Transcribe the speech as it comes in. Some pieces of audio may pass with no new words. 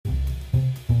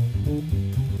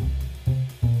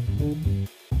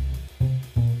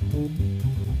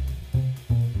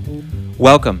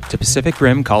Welcome to Pacific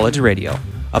Rim College Radio,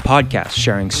 a podcast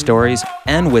sharing stories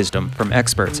and wisdom from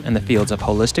experts in the fields of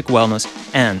holistic wellness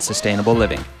and sustainable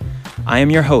living. I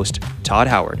am your host, Todd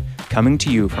Howard, coming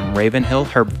to you from Ravenhill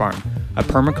Herb Farm, a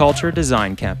permaculture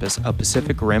design campus of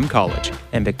Pacific Rim College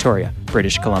in Victoria,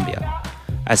 British Columbia.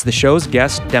 As the show's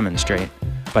guests demonstrate,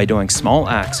 by doing small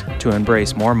acts to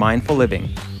embrace more mindful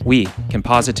living, we can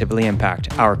positively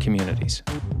impact our communities.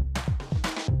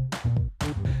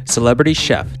 Celebrity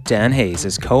chef Dan Hayes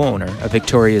is co-owner of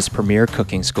Victoria's premier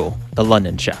cooking school, The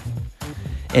London Chef.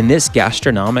 In this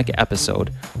gastronomic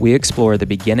episode, we explore the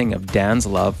beginning of Dan's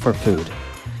love for food,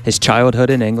 his childhood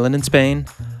in England and Spain,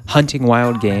 hunting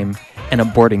wild game, and a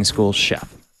boarding school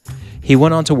chef. He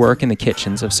went on to work in the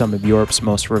kitchens of some of Europe's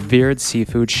most revered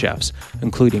seafood chefs,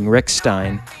 including Rick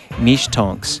Stein, Mich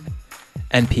Tonks,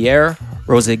 and Pierre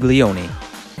Rosiglione.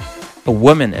 A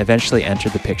woman eventually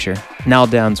entered the picture, now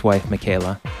Dan's wife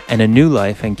Michaela, and a new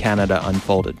life in Canada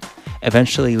unfolded,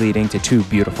 eventually leading to two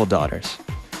beautiful daughters.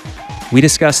 We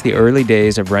discuss the early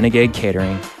days of Renegade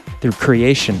Catering, the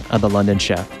creation of The London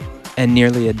Chef, and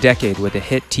nearly a decade with the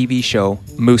hit TV show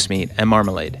Moose Meat and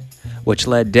Marmalade, which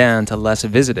led Dan to less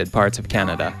visited parts of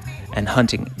Canada and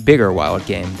hunting bigger wild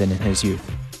game than in his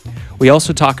youth. We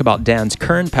also talk about Dan's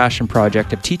current passion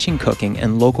project of teaching cooking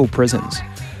in local prisons,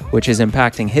 which is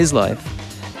impacting his life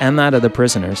and that of the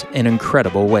prisoners in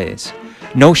incredible ways.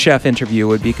 No chef interview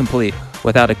would be complete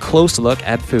without a close look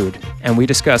at food, and we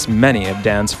discuss many of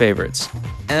Dan's favorites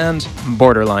and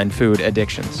borderline food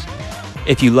addictions.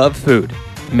 If you love food,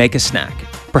 make a snack,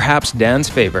 perhaps Dan's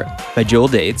favorite,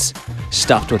 medjool dates,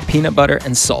 stuffed with peanut butter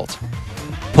and salt.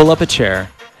 Pull up a chair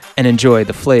and enjoy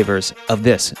the flavors of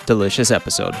this delicious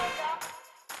episode.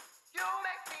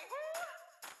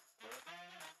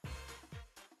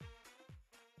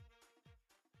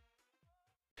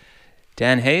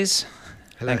 Dan Hayes,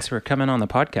 hello. Thanks for coming on the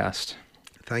podcast.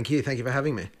 Thank you for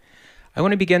having me. I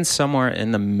want to begin somewhere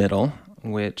in the middle,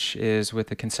 which is with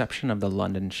the conception of The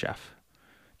London Chef.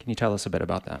 Can you tell us a bit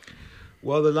about that?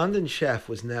 Well, The London Chef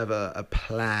was never a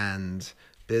planned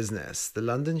business. The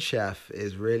London Chef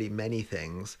is really many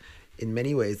things. In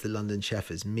many ways, The London Chef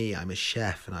is me. I'm a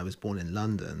chef and I was born in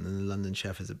London, and The London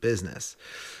Chef is a business.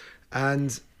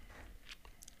 And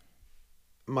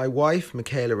my wife,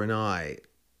 Michaela, and I,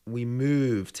 we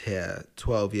moved here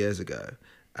 12 years ago.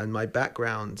 And my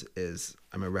background is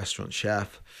I'm a restaurant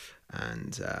chef,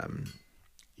 and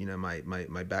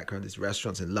my background is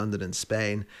restaurants in London and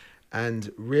Spain.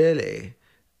 And really,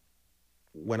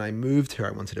 when I moved here,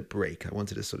 I wanted a break. I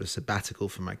wanted a sort of sabbatical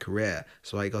from my career.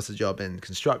 So I got a job in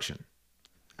construction.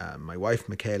 My wife,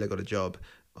 Michaela, got a job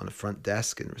on a front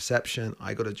desk in reception.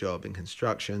 I got a job in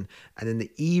construction. And in the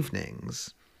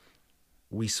evenings,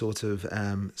 we sort of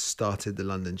started The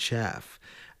London Chef.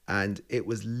 And it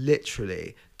was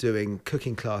literally doing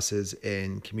cooking classes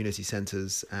in community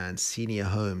centres and senior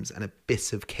homes and a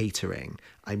bit of catering.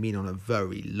 I mean, on a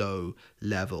very low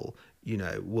level. You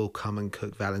know, we'll come and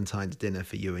cook Valentine's dinner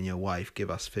for you and your wife, give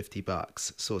us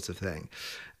 $50 sort of thing.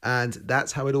 And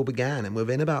that's how it all began. And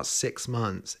within about 6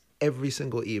 months, every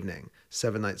single evening,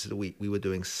 7 nights of the week, we were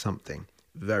doing something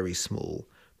very small,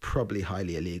 probably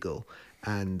highly illegal.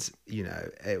 And, you know,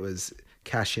 it was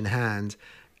cash in hand.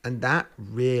 And that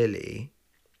really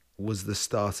was the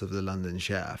start of The London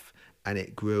Chef. And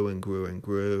it grew and grew and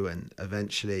grew. And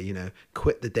eventually, you know,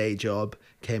 Quit the Day Job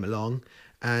came along.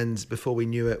 And before we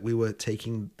knew it, we were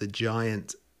taking the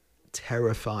giant,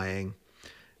 terrifying,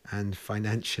 and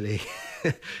financially,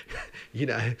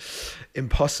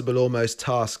 impossible almost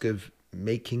task of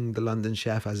making The London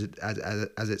Chef as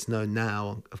it's known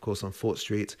now, of course, on Fort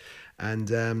Street. And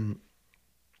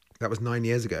that was 9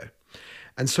 years ago.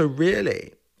 And so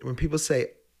really, when people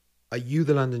say, "Are you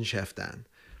The London Chef, Dan?"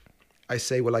 I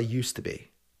say, well, I used to be.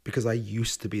 Because I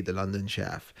used to be The London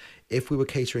Chef. If we were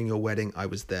catering your wedding, I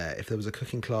was there. If there was a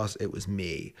cooking class, it was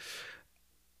me.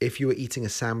 If you were eating a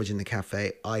sandwich in the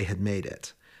cafe, I had made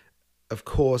it. Of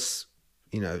course,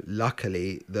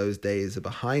 luckily, those days are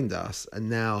behind us. And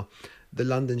now The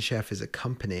London Chef is a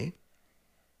company.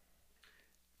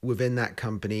 Within that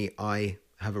company, I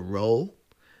have a role.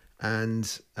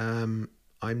 And I'm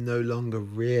no longer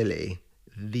really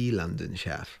the London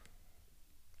Chef.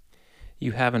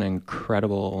 You have an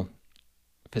incredible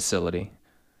facility.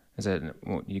 Is it,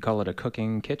 you call it a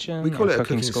cooking kitchen? We call it a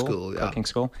cooking school, yeah. Cooking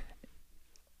school.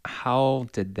 How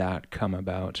did that come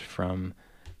about from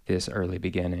this early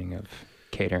beginning of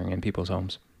catering in people's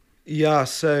homes? Yeah,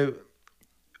 so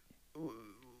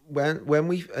when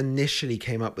we initially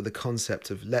came up with the concept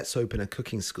of let's open a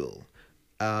cooking school,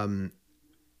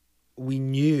 we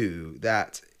knew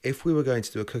that if we were going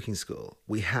to do a cooking school,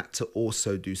 we had to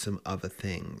also do some other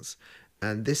things.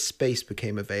 And this space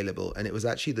became available, and it was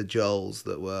actually the Joels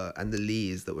and the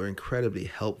Lees that were incredibly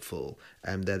helpful.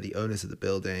 They're the owners of the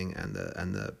building and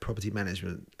the property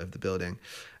management of the building.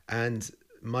 And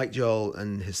Mike Joel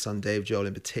and his son Dave Joel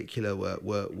in particular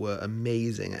were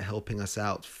amazing at helping us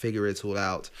out, figure it all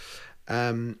out.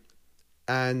 And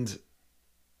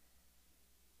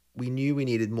we knew we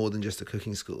needed more than just a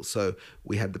cooking school. So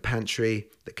we had the pantry,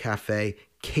 the cafe,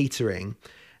 catering,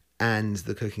 and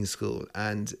the cooking school.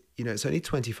 And, it's only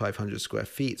 2,500 square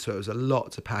feet, so it was a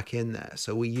lot to pack in there.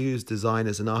 So we used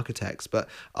designers and architects, but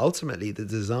ultimately the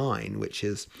design, which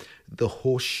is the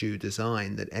horseshoe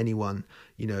design that anyone,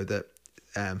 that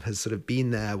has sort of been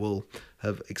there will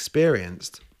have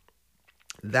experienced,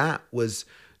 that was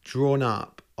drawn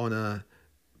up on a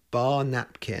bar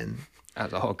napkin.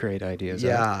 That's all great ideas.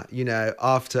 Yeah,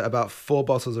 after about 4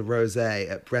 bottles of rosé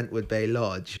at Brentwood Bay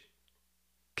Lodge.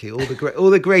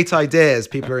 All the great ideas.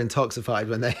 People are intoxicated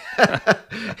when they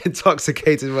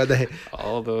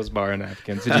all those bar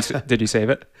napkins. Did you save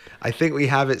it? I think we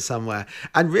have it somewhere.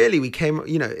 And really, we came.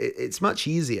 It's much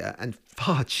easier and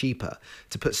far cheaper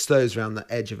to put stoves around the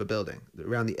edge of a building,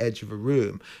 around the edge of a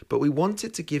room. But we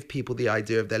wanted to give people the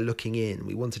idea of they're looking in.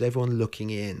 We wanted everyone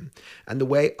looking in. And the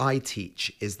way I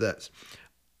teach is that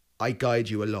I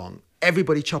guide you along.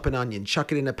 Everybody chop an onion,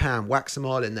 chuck it in a pan, wax them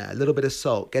all in there, a little bit of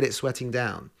salt, get it sweating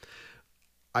down.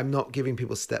 I'm not giving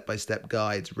people step-by-step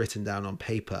guides written down on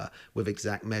paper with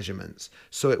exact measurements.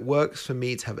 So it works for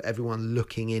me to have everyone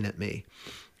looking in at me.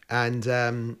 And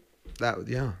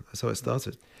that's how it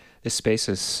started. This space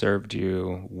has served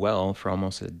you well for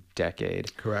almost a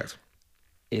decade. Correct.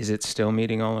 Is it still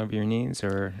meeting all of your needs,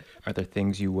 or are there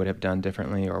things you would have done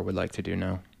differently or would like to do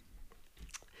now?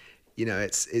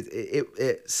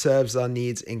 It serves our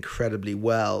needs incredibly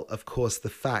well. Of course,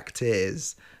 the fact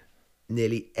is,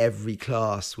 nearly every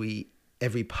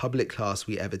public class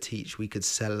we ever teach, we could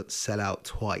sell out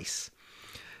twice.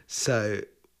 So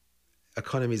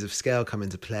economies of scale come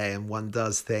into play, and one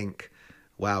does think,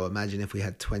 wow, imagine if we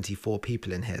had 24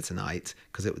 people in here tonight,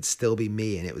 because it would still be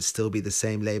me and it would still be the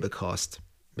same labor cost,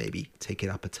 maybe take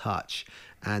it up a touch,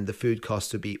 and the food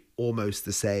cost would be almost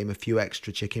the same, a few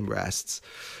extra chicken breasts.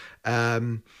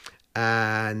 And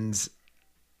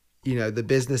the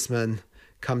businessman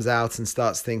comes out and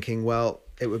starts thinking, well,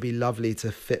 it would be lovely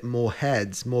to fit more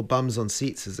heads, more bums on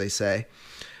seats, as they say.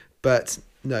 But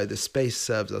no, the space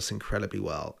serves us incredibly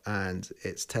well, and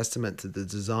it's testament to the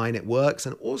design. It works,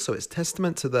 and also it's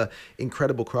testament to the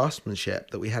incredible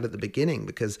craftsmanship that we had at the beginning,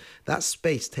 because that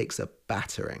space takes a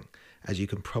battering, as you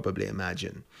can probably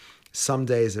imagine. Some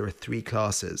days there are 3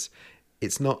 classes.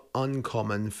 It's not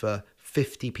uncommon for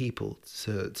 50 people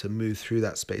to move through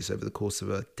that space over the course of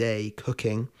a day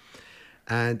cooking,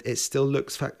 and it still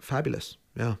looks fabulous.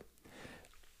 Yeah.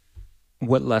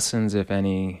 What lessons, if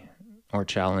any, or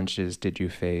challenges did you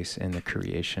face in the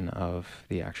creation of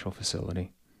the actual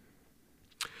facility?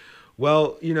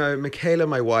 Well, Michaela,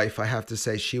 my wife, I have to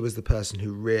say, she was the person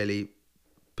who really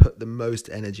put the most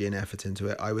energy and effort into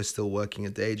it. I was still working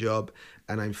a day job,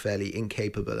 and I'm fairly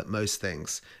incapable at most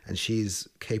things, and she's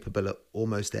capable at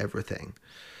almost everything.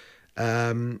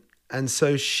 And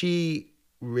so she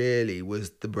really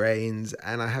was the brains,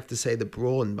 and I have to say the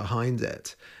brawn behind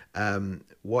it.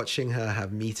 Watching her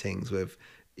have meetings with,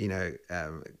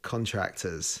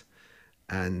 contractors,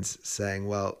 and saying,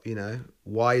 well,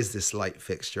 why is this light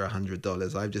fixture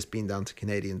 $100? I've just been down to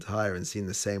Canadian Tire and seen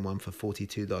the same one for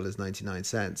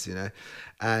 $42.99,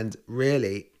 and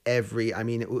really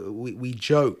we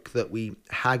joke that we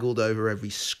haggled over every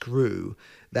screw.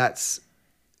 That's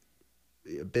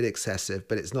a bit excessive,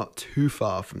 but it's not too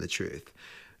far from the truth.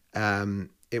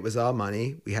 It was our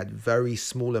money. We had very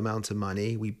small amount of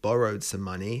money. We borrowed some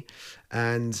money,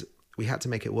 and we had to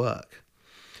make it work.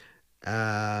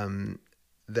 There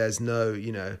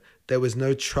was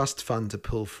no trust fund to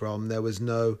pull from. There was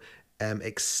no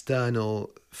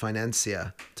external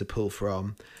financier to pull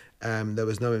from. There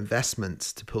was no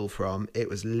investments to pull from. It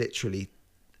was literally,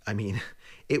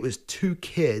 it was 2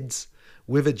 kids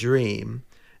with a dream,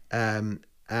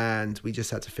 and we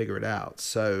just had to figure it out.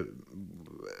 So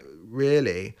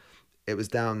really, it was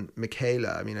down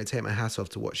Michaela. I take my hat off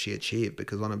to what she achieved,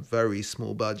 because on a very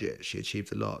small budget, she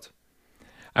achieved a lot.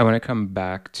 I want to come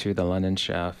back to the London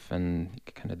Chef and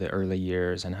kind of the early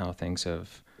years and how things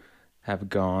have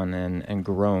gone and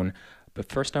grown. But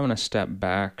first, I want to step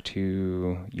back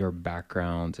to your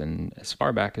background, and as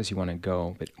far back as you want to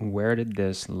go. But where did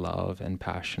this love and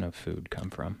passion of food come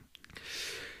from?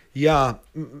 Yeah,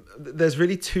 there's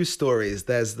really 2 stories.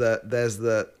 There's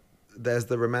the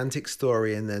romantic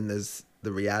story, and then there's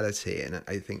the reality, and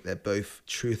I think they're both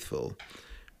truthful.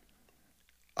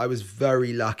 I was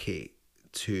very lucky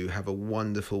to have a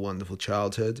wonderful, wonderful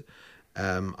childhood.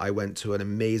 I went to an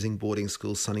amazing boarding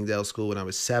school, Sunningdale School, when I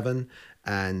was 7.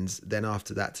 And then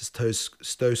after that to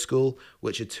Stowe School,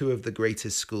 which are two of the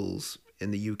greatest schools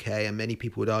in the UK. And many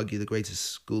people would argue the greatest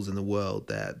schools in the world.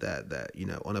 They're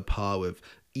on a par with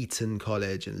Eton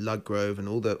College and Ludgrove and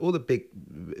all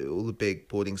the big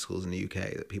boarding schools in the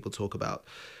UK that people talk about.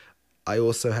 I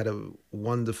also had a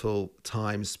wonderful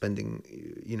time spending,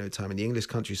 time in the English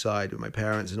countryside with my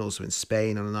parents, and also in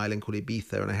Spain on an island called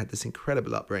Ibiza. And I had this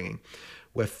incredible upbringing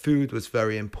where food was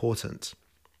very important.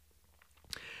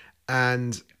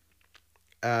 And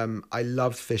I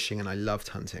loved fishing and I loved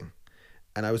hunting.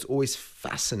 And I was always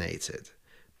fascinated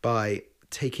by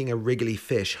taking a wriggly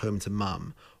fish home to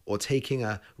mum, or taking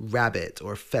a rabbit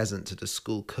or a pheasant to the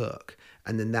school cook.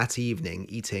 And then that evening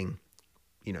eating,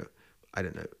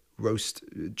 roast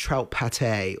trout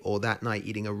pate, or that night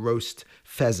eating a roast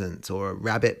pheasant or a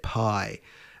rabbit pie.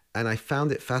 And I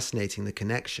found it fascinating, the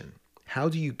connection. How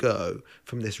do you go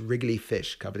from this wriggly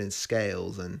fish covered in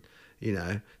scales and,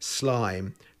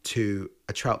 slime to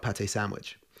a trout pate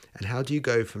sandwich? And how do you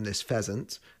go from this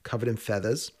pheasant covered in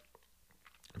feathers,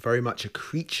 very much a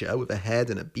creature with a head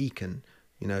and a beak and,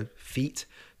 feet,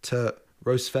 to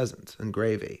roast pheasant and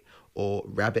gravy, or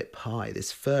rabbit pie,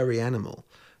 this furry animal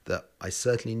that I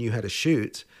certainly knew how to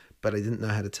shoot, but I didn't know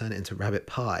how to turn it into rabbit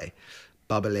pie,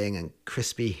 bubbling and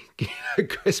crispy,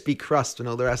 crispy crust and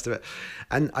all the rest of it.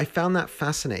 And I found that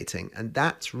fascinating. And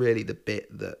that's really the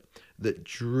bit that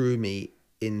drew me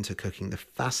into cooking, the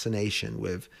fascination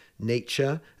with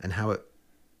nature and how it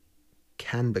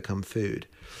can become food.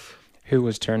 Who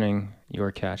was turning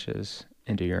your caches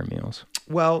into your meals?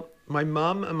 Well, my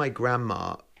mum and my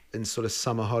grandma in sort of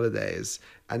summer holidays.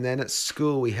 And then at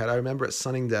school I remember at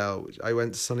Sunningdale, I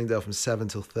went to Sunningdale from 7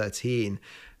 till 13.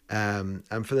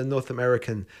 And for the North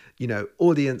American,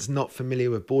 audience not familiar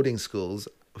with boarding schools,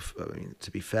 I mean,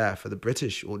 to be fair, for the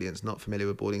British audience not familiar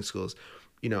with boarding schools,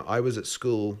 I was at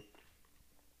school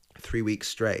 3 weeks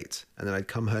straight, and then I'd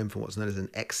come home from what's known as an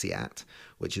exeat,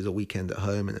 which is a weekend at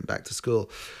home and then back to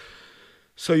school.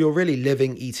 So you're really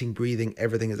living, eating, breathing,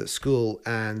 everything is at school.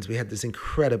 And we had this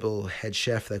incredible head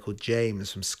chef there called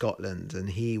James from Scotland. And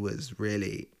he was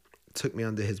really, took me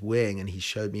under his wing, and he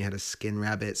showed me how to skin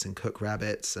rabbits and cook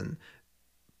rabbits. And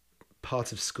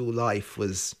part of school life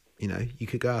was, you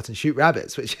could go out and shoot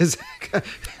rabbits, which is,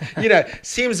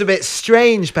 seems a bit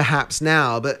strange perhaps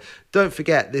now. But don't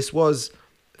forget, this was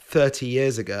 30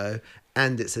 years ago,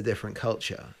 and it's a different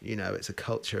culture. It's a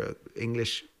culture of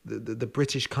English. The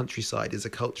British countryside is a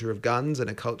culture of guns and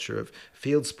a culture of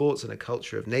field sports and a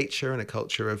culture of nature and a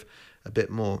culture of a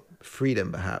bit more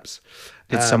freedom, perhaps.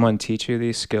 Did someone teach you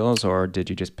these skills, or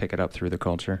did you just pick it up through the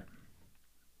culture?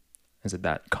 Is it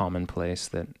that commonplace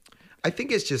that... I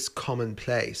think it's just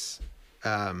commonplace.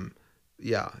 Where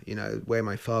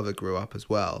my father grew up as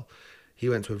well. He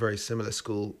went to a very similar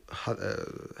school,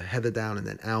 Heatherdown and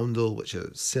then Oundle, which are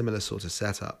similar sort of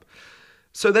setup.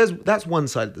 So that's one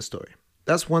side of the story.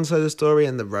 That's one side of the story,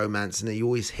 and the romance, and you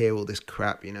always hear all this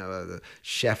crap, the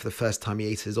chef, the first time he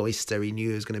ate his oyster, he knew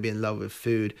he was going to be in love with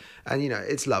food. And,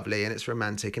 it's lovely and it's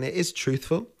romantic and it is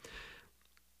truthful.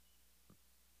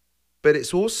 But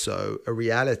it's also a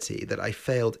reality that I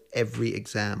failed every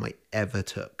exam I ever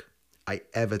took.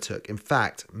 In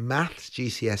fact, maths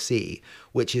GCSE,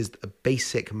 which is a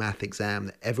basic math exam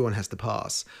that everyone has to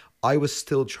pass, I was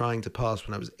still trying to pass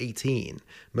when I was 18.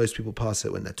 Most people pass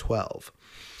it when they're 12.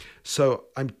 So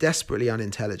I'm desperately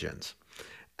unintelligent,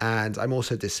 and I'm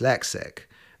also dyslexic,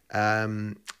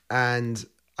 and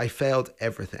I failed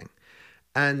everything.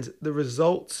 And the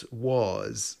result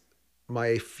was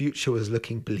my future was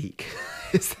looking bleak.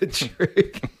 It's the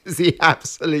truth. It's the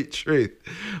absolute truth.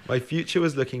 My future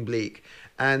was looking bleak,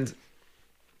 and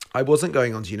I wasn't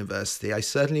going on to university. I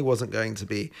certainly wasn't going to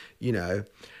be,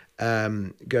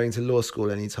 going to law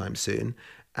school anytime soon.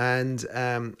 And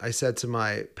I said to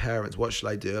my parents, what shall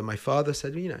I do? And my father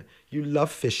said, you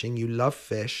love fishing, you love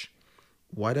fish.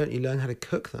 Why don't you learn how to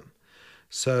cook them?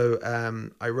 So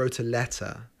I wrote a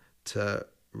letter to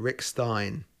Rick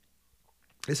Stein.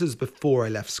 This was before I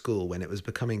left school, when it was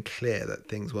becoming clear that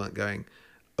things weren't going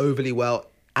overly well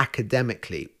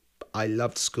academically. I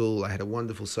loved school. I had a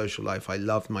wonderful social life. I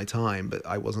loved my time, but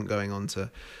I wasn't going on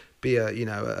to be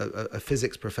a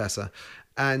physics professor.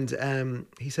 And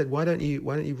he said, why don't you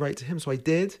write to him? So I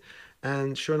did.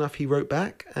 And sure enough, he wrote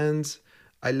back, and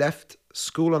I left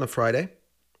school on a Friday.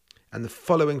 And the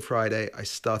following Friday, I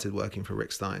started working for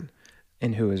Rick Stein.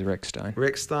 And who is Rick Stein?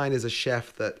 Rick Stein is a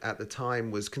chef that at the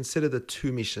time was considered a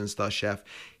 2 Michelin star chef.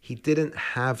 He didn't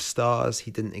have stars.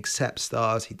 He didn't accept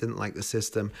stars. He didn't like the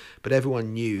system. But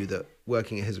everyone knew that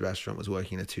working at his restaurant was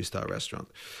working in a 2-star restaurant.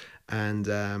 And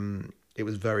it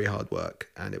was very hard work.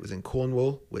 And it was in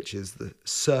Cornwall, which is the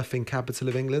surfing capital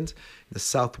of England, in the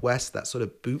southwest, that sort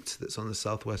of boot that's on the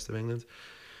southwest of England.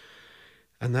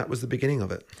 And that was the beginning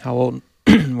of it. How old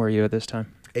were you at this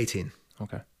time? 18.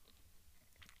 Okay.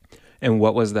 And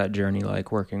what was that journey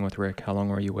like working with Rick? How long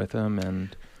were you with him?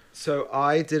 And so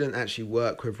I didn't actually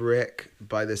work with Rick.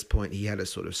 By this point, he had a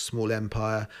sort of small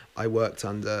empire. I worked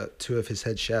under 2 of his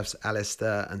head chefs,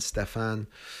 Alistair and Stefan,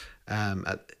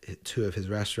 at 2 of his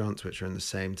restaurants, which are in the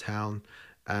same town.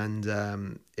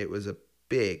 And it was a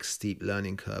big, steep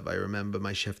learning curve. I remember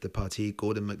my chef de partie,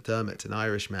 Gordon McDermott, an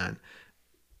Irishman.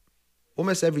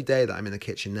 Almost every day that I'm in the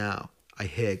kitchen now, I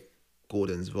hear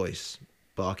Gordon's voice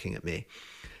barking at me.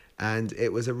 And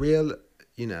it was a real,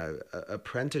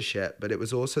 apprenticeship, but it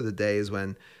was also the days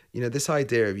when, this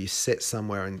idea of you sit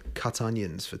somewhere and cut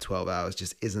onions for 12 hours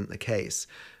just isn't the case.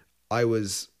 I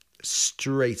was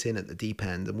straight in at the deep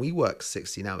end, and we worked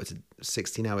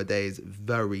 16-hour days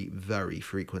very, very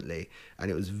frequently.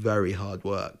 And it was very hard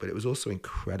work, but it was also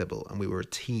incredible. And we were a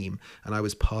team, and I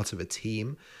was part of a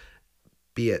team,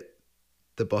 be it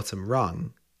the bottom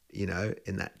rung, in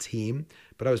that team,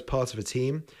 but I was part of a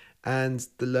team. And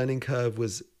the learning curve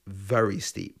was very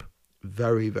steep,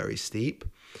 very, very steep.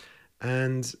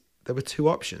 And there were 2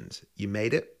 options. You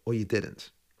made it or you didn't.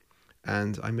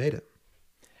 And I made it.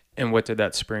 And what did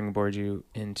that springboard you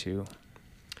into?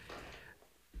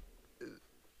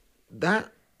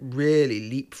 That really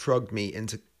leapfrogged me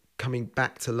into coming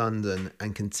back to London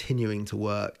and continuing to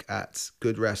work at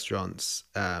good restaurants.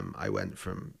 I went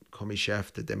from commis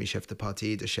chef to demi chef de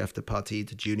partie to chef de partie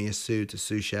to junior sous to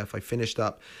sous chef. I finished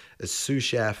up as sous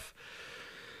chef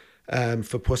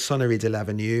for Poissonnerie de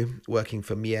l'Avenue, working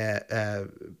for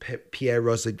Pierre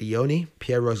Rosiglione.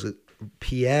 Pierre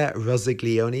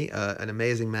Rosiglione, an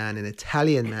amazing man, an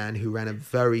Italian man who ran a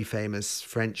very famous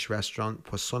French restaurant,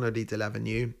 Poissonnerie de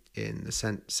l'Avenue, in the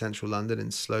central London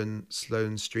in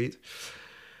Sloane Street.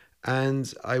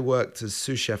 And I worked as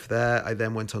sous chef there. I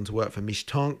then went on to work for Mich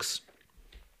Tonks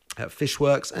at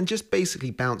Fishworks and just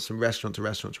basically bounced from restaurant to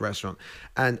restaurant to restaurant.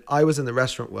 And I was in the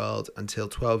restaurant world until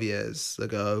 12 years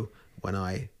ago when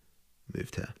I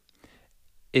moved here.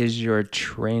 Is your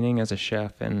training as a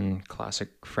chef in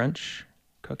classic French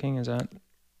cooking, is that?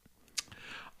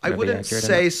 I wouldn't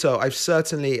say so. I've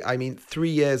certainly, 3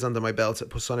 years under my belt at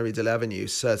Poissonnerie de l'Avenue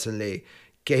certainly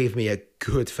gave me a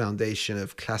good foundation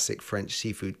of classic French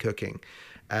seafood cooking.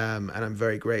 And I'm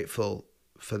very grateful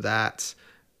for that.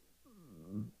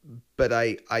 But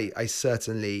I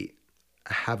certainly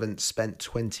haven't spent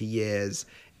 20 years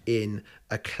in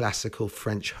a classical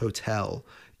French hotel,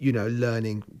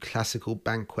 learning classical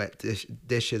banquet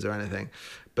dishes or anything.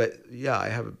 But yeah, I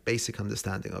have a basic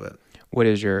understanding of it. What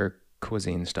is your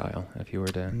cuisine style, if you were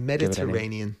to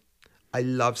Mediterranean? I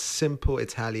love simple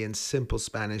Italian, simple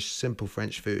Spanish, simple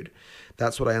French food.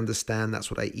 That's what I understand.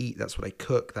 That's what I eat. That's what I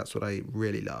cook. That's what I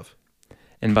really love.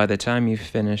 And by the time you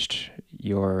finished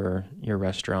your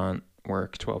restaurant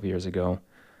work 12 years ago,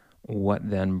 what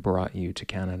then brought you to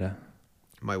Canada?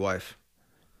 My wife.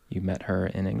 You met her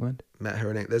in England? Met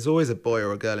her in England. There's always a boy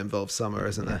or a girl involved somewhere,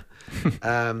 isn't there?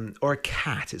 Or a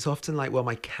cat. It's often like, well,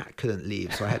 my cat couldn't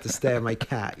leave, so I had to stay with my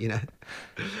cat,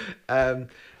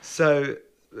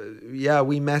 Yeah,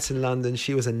 we met in London.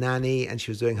 She was a nanny and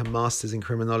she was doing her master's in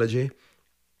criminology.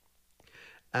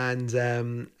 And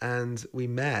we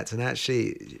met, and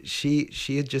actually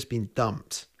she had just been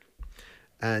dumped.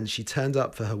 And she turned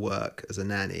up for her work as a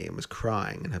nanny and was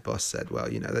crying. And her boss said, well,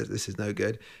 this is no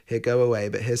good. Here, go away,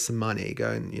 but here's some money. Go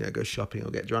and, go shopping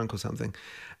or get drunk or something.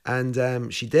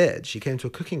 And she did. She came to a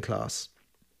cooking class.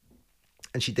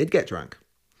 And she did get drunk.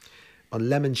 On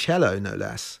limoncello, no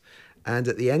less. And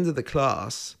at the end of the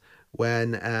class,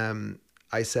 when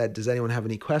I said, does anyone have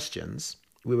any questions?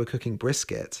 We were cooking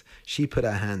brisket. She put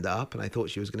her hand up, and I thought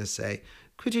she was going to say,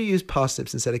 could you use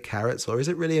parsnips instead of carrots? Or is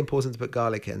it really important to put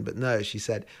garlic in? But no, she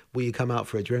said, will you come out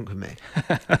for a drink with me?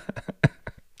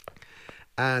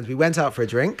 And we went out for a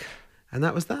drink, and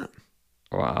that was that.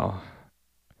 Wow.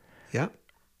 Yeah.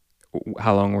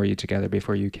 How long were you together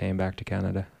before you came back to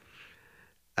Canada?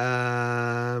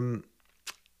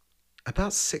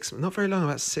 About 6, not very long,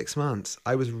 about 6 months.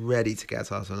 I was ready to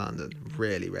get out of London,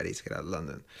 really ready to get out of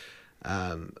London.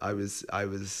 I was,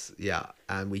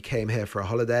 and we came here for a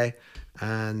holiday,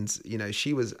 and,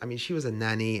 she was a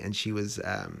nanny, and she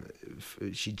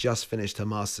just finished her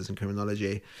master's in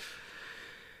criminology.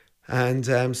 And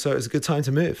so it was a good time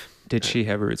to move. Did she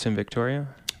have roots in Victoria?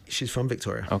 She's from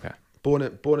Victoria. Okay. Born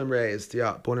and raised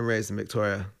in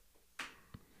Victoria.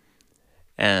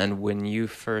 And when you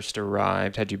first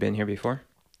arrived, had you been here before?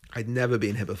 I'd never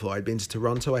been here before. I'd been to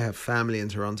Toronto. I have family in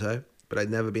Toronto, but I'd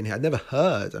never been here. I'd never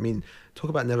heard. I mean, talk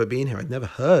about never being here. I'd never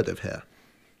heard of here.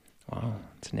 Wow.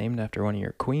 It's named after one of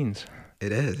your queens.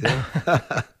 It is,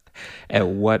 yeah. At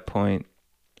what point,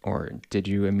 or did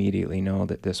you immediately know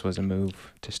that this was a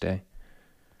move to stay?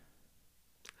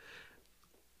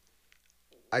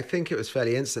 I think it was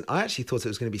fairly instant. I actually thought it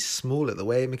was going to be smaller. The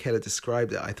way Michaela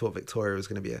described it, I thought Victoria was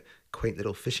going to be a quaint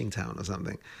little fishing town or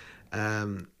something.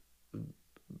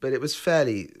 But it was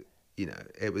fairly,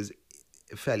 it was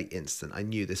fairly instant. I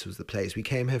knew this was the place. We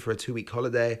came here for a 2-week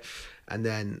holiday, and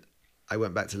then I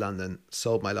went back to London,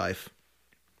 sold my life,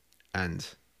 and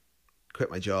quit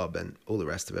my job and all the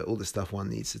rest of it, all the stuff one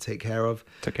needs to take care of.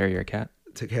 Took care of your cat?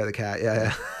 Took care of the cat,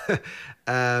 yeah.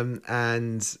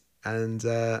 And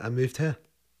I moved here.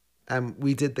 And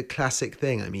we did the classic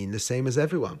thing. I mean, the same as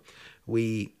everyone.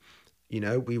 We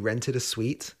rented a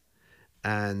suite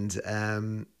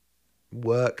and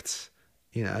worked,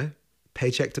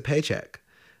 paycheck to paycheck,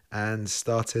 and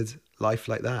started life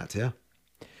like that, yeah.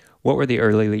 What were the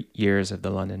early years of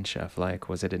the London Chef like?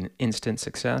 Was it an instant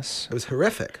success? It was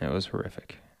horrific. It was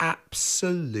horrific.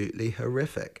 Absolutely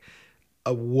horrific.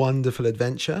 A wonderful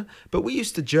adventure. But we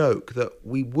used to joke that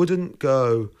we wouldn't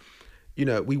go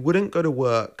to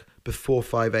work before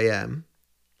 5 a.m.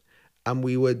 and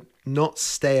we would not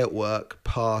stay at work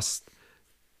past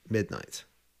midnight.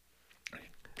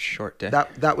 Short day.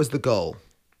 That was the goal.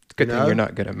 It's a good thing you're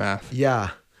not good at math. Yeah.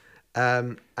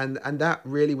 And that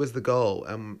really was the goal.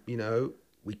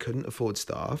 We couldn't afford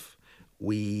staff.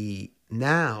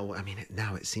 Now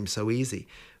it seems so easy.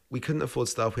 We couldn't afford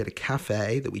staff. We had a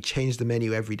cafe that we changed the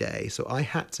menu every day. So I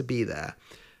had to be there.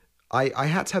 I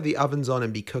had to have the ovens on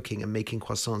and be cooking and making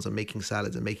croissants and making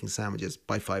salads and making sandwiches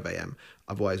by 5 a.m.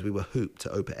 Otherwise, we were hooped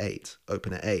to open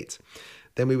at 8.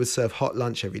 Then we would serve hot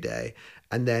lunch every day.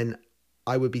 And then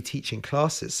I would be teaching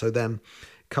classes. So then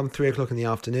come 3 o'clock in the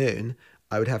afternoon,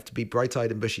 I would have to be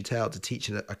bright-eyed and bushy-tailed to teach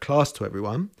a class to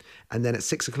everyone. And then at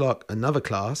 6 o'clock, another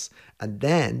class, and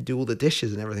then do all the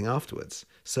dishes and everything afterwards.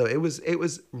 So it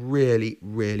was really,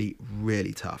 really,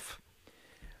 really tough.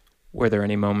 Were there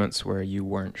any moments where you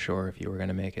weren't sure if you were going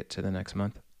to make it to the next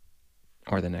month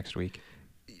or the next week?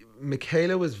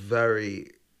 Michaela was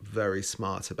very, very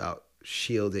smart about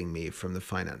shielding me from the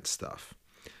finance stuff,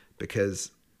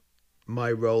 because my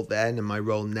role then and my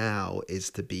role now is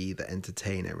to be the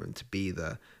entertainer and to be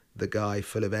the guy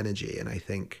full of energy. And I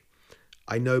think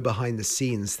I know behind the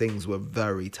scenes things were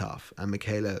very tough. And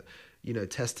Michaela,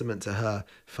 testament to her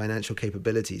financial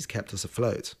capabilities, kept us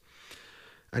afloat.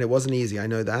 And it wasn't easy, I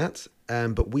know that.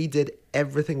 But we did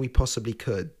everything we possibly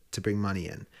could to bring money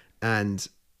in. And,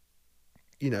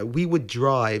 we would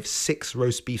drive 6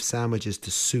 roast beef sandwiches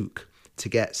to Souk to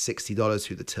get $60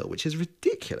 through the till, which is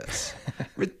ridiculous.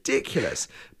 Ridiculous.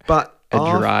 But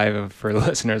drive for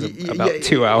listeners about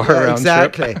 2 hour round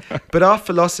exactly. trip. But our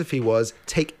philosophy was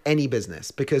take any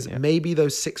business, because maybe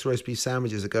those 6 roast beef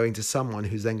sandwiches are going to someone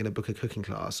who's then going to book a cooking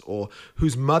class, or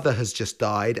whose mother has just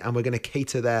died and we're going to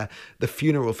cater the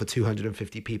funeral for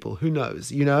 250 people. Who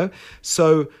knows,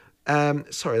 So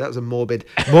sorry, that was a morbid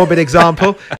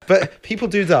example, but people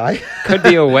do die. Could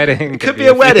be a wedding. Could be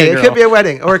a wedding. It could be a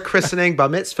wedding or a christening, bar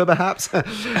mitzvah perhaps.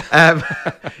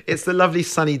 It's the lovely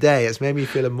sunny day. It's made me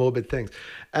feel a morbid things.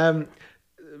 But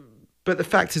the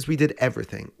fact is we did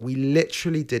everything. We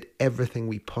literally did everything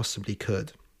we possibly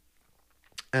could.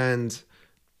 And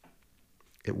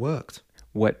it worked.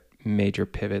 What major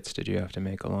pivots did you have to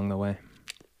make along the way?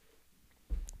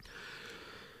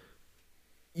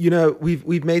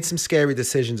 We've made some scary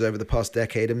decisions over the past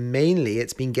decade, and mainly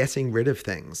it's been getting rid of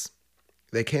things.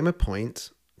 There came a point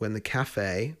when the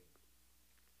cafe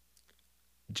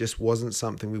just wasn't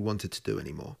something we wanted to do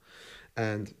anymore.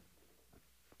 And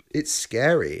it's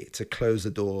scary to close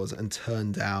the doors and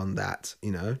turn down that,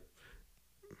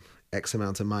 X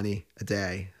amount of money a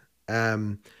day.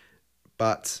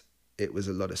 But it was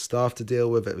a lot of staff to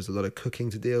deal with. It was a lot of cooking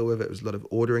to deal with. It was a lot of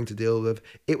ordering to deal with.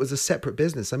 It was a separate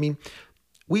business. I mean,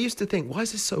 we used to think, why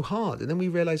is this so hard? And then we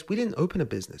realized we didn't open a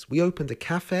business. We opened a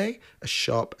cafe, a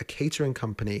shop, a catering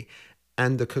company,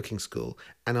 and a cooking school.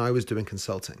 And I was doing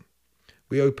consulting.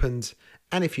 We opened,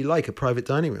 and if you like, a private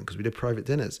dining room, because we did private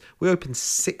dinners. We opened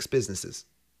 6 businesses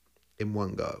in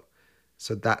one go.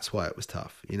 So that's why it was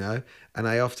tough, And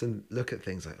I often look at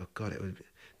things like, oh God, it would be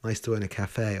nice to own a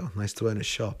cafe, or nice to own a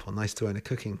shop, or nice to own a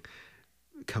cooking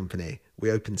company. We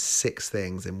opened 6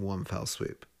 things in one fell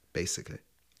swoop, basically.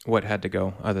 What had to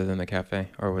go other than the cafe,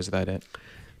 or was that it?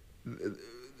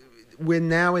 We're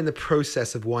now in the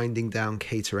process of winding down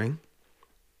catering.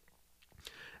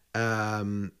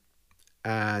 And,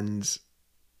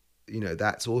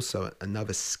 that's also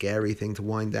another scary thing to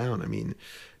wind down. I mean,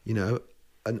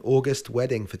 an August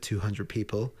wedding for 200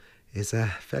 people is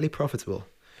fairly profitable,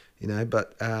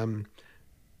 but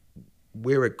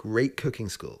we're a great cooking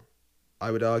school. I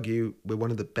would argue we're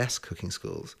one of the best cooking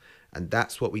schools, and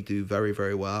that's what we do very,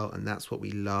 very well, and that's what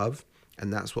we love,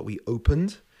 and that's what we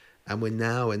opened. And we're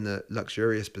now in the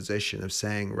luxurious position of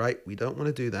saying, right, we don't want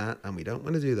to do that, and we don't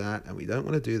want to do that, and we don't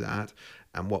want to do that.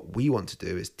 And what we want to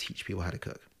do is teach people how to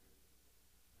cook.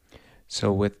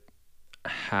 So with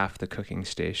half the cooking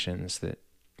stations that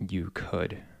you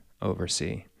could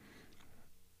oversee,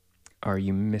 are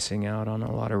you missing out on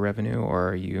a lot of revenue, or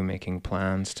are you making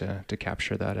plans to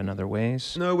capture that in other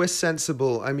ways? No, we're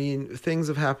sensible. I mean, things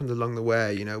have happened along the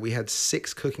way. We had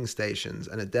 6 cooking stations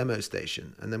and a demo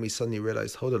station. And then we suddenly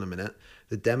realized, hold on a minute,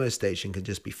 the demo station can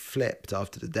just be flipped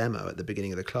after the demo at the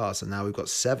beginning of the class. And now we've got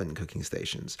 7 cooking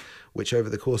stations, which over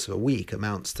the course of a week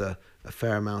amounts to a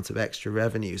fair amount of extra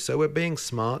revenue. So we're being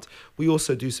smart. We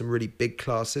also do some really big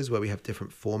classes where we have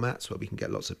different formats where we can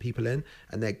get lots of people in,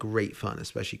 and they're great fun,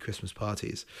 especially Christmas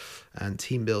parties and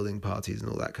team building parties and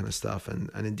all that kind of stuff.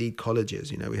 And indeed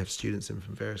colleges, we have students in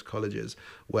from various colleges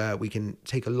where we can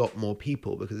take a lot more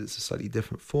people because it's a slightly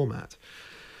different format.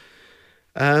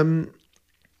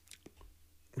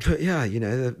 But yeah,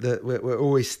 we're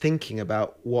always thinking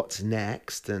about what's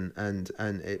next, and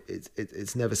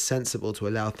it's never sensible to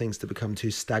allow things to become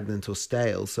too stagnant or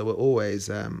stale. So we always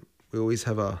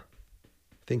have our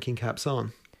thinking caps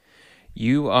on.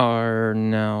 You are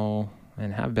now,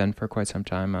 and have been for quite some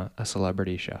time, a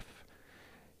celebrity chef.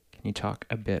 Can you talk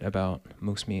a bit about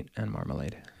Moose Meat and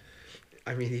Marmalade?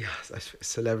 I mean, yes,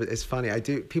 celebrity. It's funny.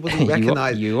 People do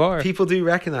recognize you are. People do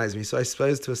recognize me. So I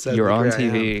suppose to a certain You're on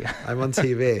degree, TV. I'm on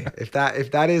TV. if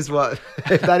that is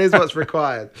what's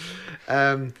required,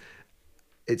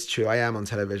 it's true. I am on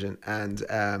television, and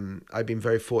I've been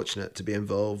very fortunate to be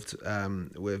involved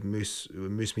with Moose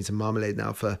Meat and Marmalade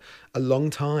now for a long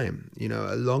time.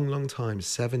 A long time,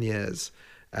 7 years,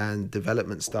 and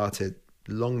development started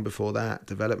long before that.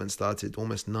 Development started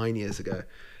almost 9 years ago.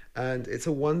 And it's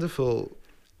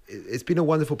been a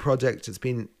wonderful project. It's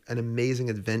been an amazing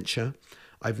adventure.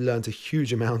 I've learned a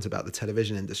huge amount about the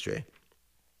television industry.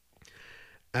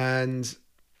 And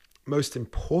most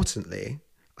importantly,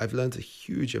 I've learned a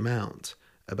huge amount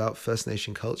about First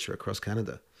Nation culture across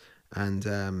Canada. And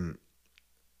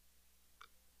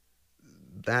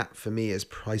that for me is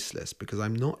priceless, because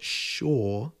I'm not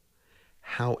sure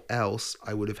how else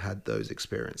I would have had those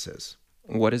experiences.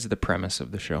 What is the premise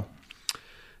of the show?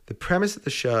 The premise of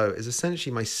the show is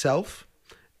essentially myself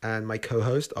and my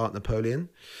co-host, Art Napoleon.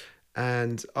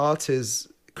 And Art is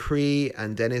Cree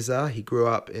and Deniza. He grew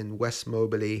up in West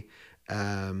Moberly,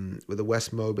 with the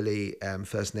West Moberly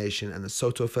First Nation and the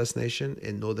Saulteaux First Nation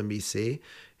in northern BC,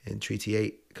 in Treaty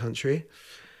 8 country.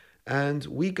 And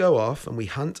we go off and we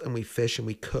hunt and we fish and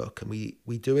we cook. And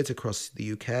we do it across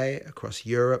the UK, across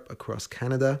Europe, across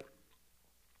Canada.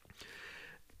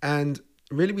 And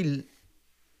really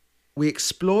we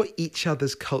explore each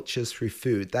other's cultures through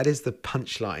food. That is the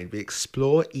punchline. We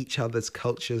explore each other's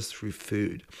cultures through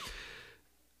food.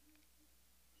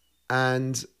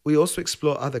 And we also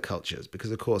explore other cultures, because,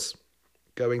 of course,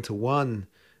 going to one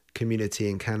community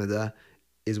in Canada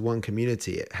is one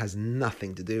community. It has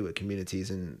nothing to do with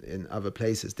communities in other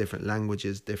places, different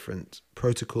languages, different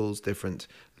protocols, different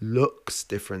looks,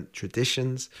 different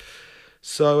traditions.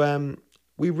 So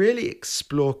we really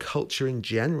explore culture in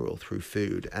general through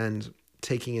food, and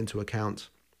taking into account,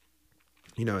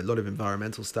 a lot of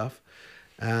environmental stuff.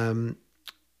 But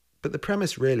the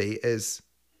premise really is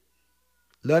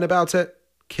learn about it,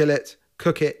 kill it,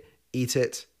 cook it, eat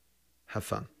it, have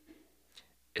fun.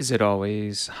 Is it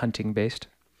always hunting based?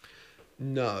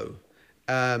 No.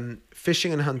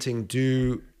 Fishing and hunting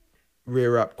do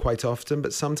rear up quite often,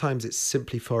 but sometimes it's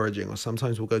simply foraging, or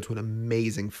sometimes we'll go to an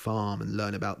amazing farm and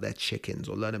learn about their chickens,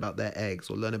 or learn about their eggs,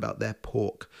 or learn about their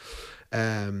pork.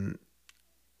 But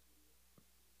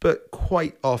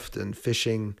quite often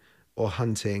fishing or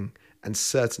hunting, and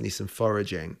certainly some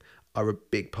foraging, are a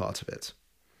big part of it.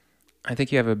 I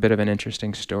think you have a bit of an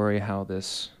interesting story how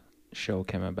this show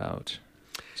came about.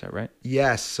 Is that right?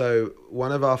 Yes. So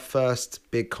one of our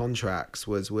first big contracts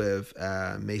was with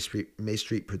May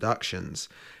Street Productions.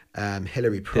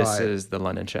 Hilary Pride. This is the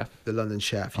London Chef. The London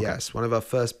Chef, Okay. Yes. One of our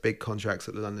first big contracts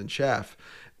at the London Chef.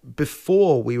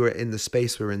 Before we were in the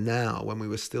space we're in now, when we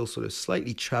were still sort of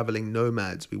slightly traveling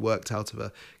nomads, we worked out of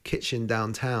a kitchen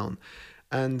downtown.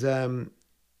 And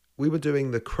we were doing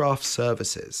the craft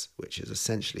services, which is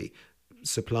essentially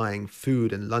supplying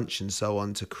food and lunch and so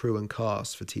on to crew and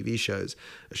cast for TV shows,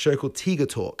 a show called Tiger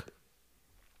Talk.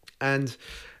 And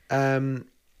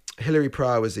Hilary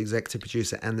Pryor was the executive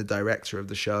producer and the director of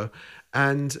the show.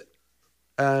 And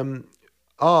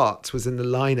Art was in the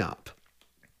lineup.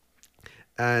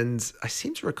 And I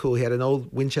seem to recall he had an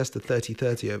old Winchester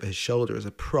 30-30 over his shoulder as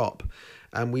a prop.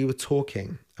 And we were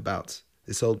talking about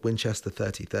this old Winchester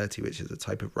 30-30, which is a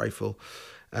type of rifle,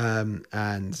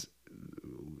 and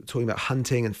talking about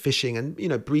hunting and fishing and,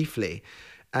 briefly.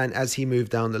 And as he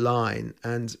moved down the line,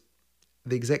 and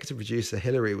the executive producer,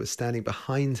 Hilary, was standing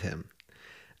behind him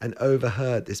and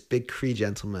overheard this big Cree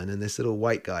gentleman and this little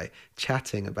white guy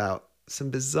chatting about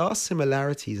some bizarre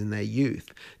similarities in their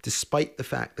youth, despite the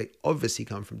fact they obviously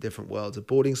come from different worlds. A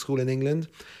boarding school in England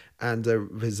and a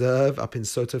reserve up in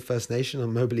Soto First Nation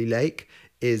on Moberly Lake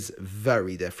is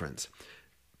very different,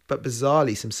 but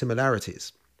bizarrely some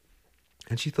similarities.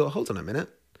 And she thought, hold on a minute.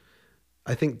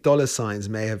 I think dollar signs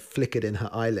may have flickered in her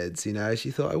eyelids,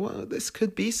 She thought, well, this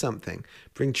could be something.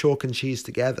 Bring chalk and cheese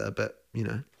together, but,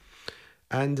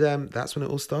 And that's when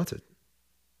it all started.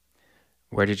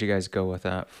 Where did you guys go with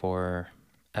that for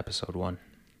episode 1?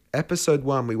 Episode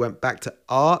 1, we went back to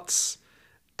Art's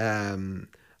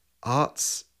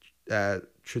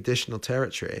traditional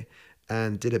territory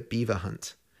and did a beaver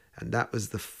hunt. And that was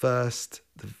the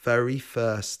very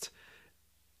first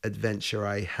adventure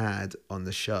I had on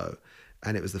the show.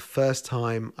 And it was the first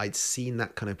time I'd seen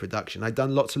that kind of production. I'd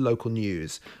done lots of local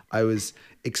news. I was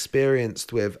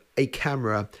experienced with a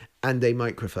camera and a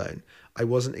microphone. I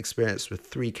wasn't experienced with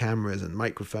 3 cameras and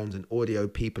microphones and audio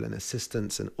people and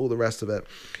assistants and all the rest of it.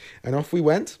 And off we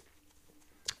went.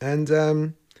 And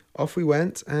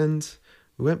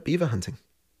we went beaver hunting.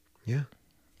 Yeah.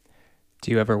 Do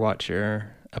you ever watch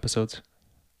your episodes?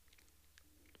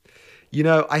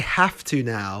 I have to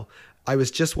now. I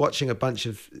was just watching a bunch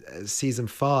of season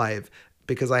 5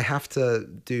 because I have to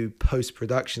do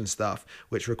post-production stuff,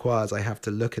 which requires I have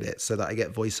to look at it so that I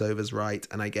get voiceovers right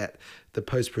and I get the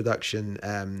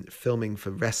post-production filming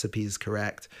for recipes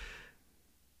correct.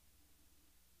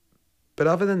 But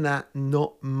other than that,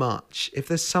 not much. If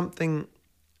there's something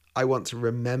I want to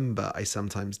remember, I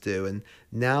sometimes do. And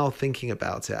now thinking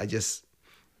about it, I just,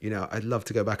 I'd love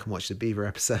to go back and watch the beaver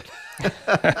episode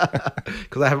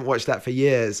because I haven't watched that for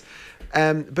years.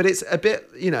 But it's a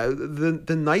bit,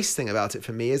 the nice thing about it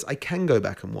for me is I can go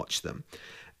back and watch them.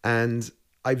 And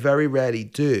I very rarely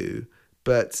do,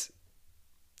 but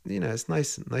it's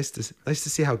nice to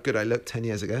see how good I looked 10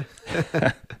 years ago.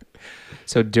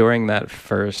 So during that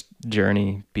first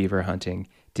journey beaver hunting,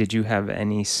 did you have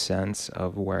any sense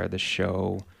of where the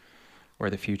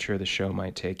future of the show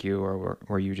might take you, or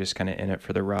were you just kind of in it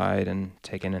for the ride and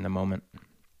taking in the moment?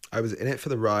 I was in it for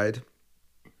the ride.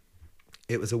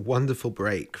 It was a wonderful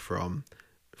break from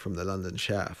the London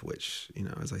Chef, which,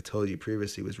 as I told you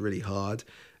previously, was really hard.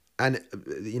 And,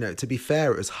 to be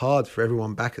fair, it was hard for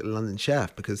everyone back at the London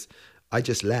Chef because I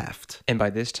just left. And by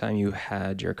this time you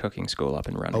had your cooking school up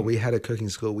and running. Oh, we had a cooking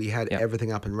school. We had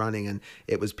everything up and running. And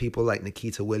it was people like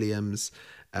Nikita Williams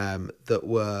that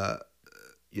were,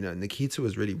 Nikita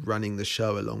was really running the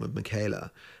show along with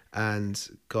Michaela. And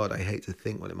God, I hate to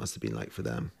think what it must have been like for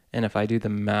them. And if I do the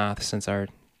math, since our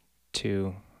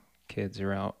 2 kids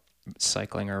are out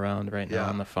cycling around right now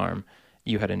on the farm,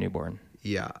 you had a newborn.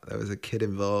 Yeah, there was a kid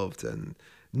involved, and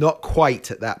not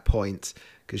quite at that point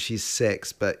because she's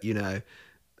 6, but yeah.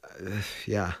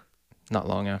 Not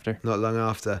long after. Not long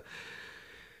after.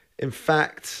 In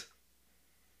fact,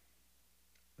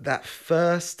 that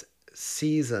first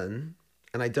season,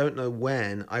 and I don't know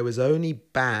when, I was only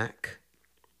back.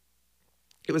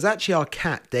 It was actually our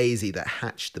cat, Daisy, that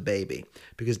hatched the baby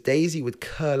because Daisy would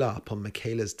curl up on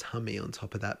Michaela's tummy on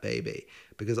top of that baby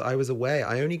because I was away.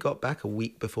 I only got back a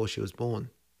week before she was born.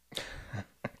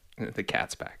 The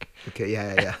cat's back. Okay,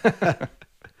 yeah.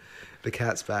 The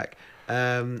cat's back.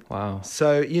 Wow.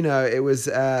 So, it was...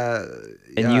 and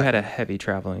you had a heavy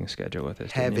traveling schedule with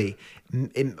this, heavy.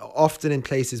 Often in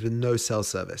places with no cell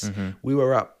service. Mm-hmm. We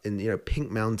were up in,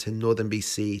 Pink Mountain, Northern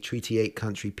BC, Treaty 8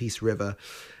 country, Peace River.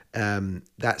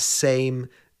 That same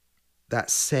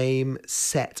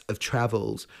set of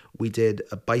travels, we did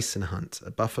a bison hunt,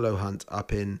 a buffalo hunt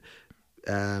up in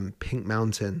Pink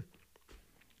Mountain,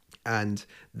 and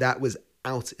that was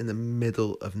out in the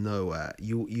middle of nowhere.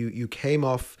 You came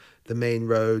off the main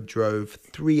road, drove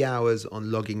 3 hours on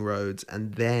logging roads,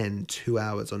 and then 2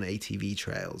 hours on ATV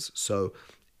trails. So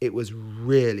it was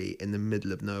really in the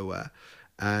middle of nowhere,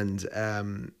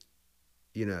 and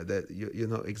you know, that you're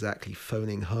not exactly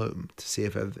phoning home to see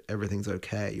if everything's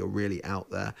okay. You're really out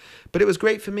there. But it was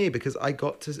great for me because I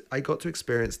got to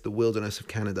experience the wilderness of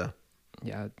Canada.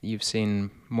 Yeah, you've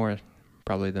seen more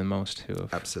probably than most who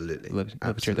have Absolutely lived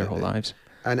through their whole lives.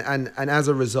 And as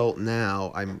a result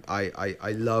now,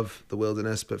 I love the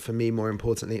wilderness, but for me, more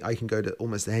importantly, I can go to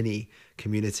almost any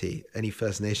community, any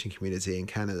First Nation community in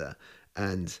Canada,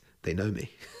 and they know me.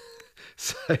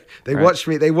 So they watch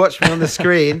me on the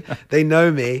screen, they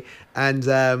know me, and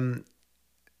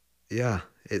yeah,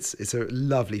 it's a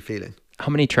lovely feeling. How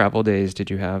many travel days did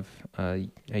you have a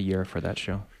year for that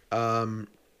show?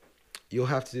 You'll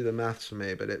have to do the maths for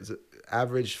me, but it's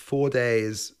average 4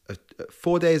 days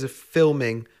of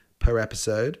filming per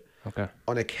episode. Okay.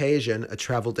 On occasion, a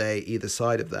travel day either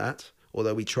side of that,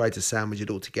 although we tried to sandwich it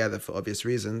all together for obvious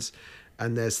reasons.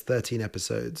 And there's 13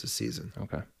 episodes a season.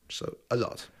 Okay. So a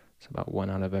lot. It's about 1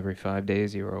 out of every 5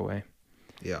 days you were away.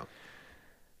 Yeah.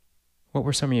 What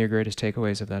were some of your greatest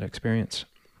takeaways of that experience?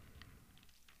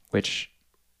 Which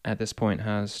at this point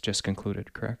has just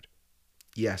concluded, correct?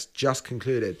 Yes, just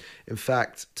concluded. In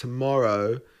fact,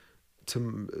 tomorrow,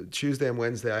 Tuesday and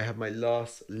Wednesday, I have my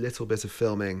last little bit of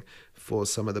filming for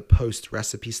some of the post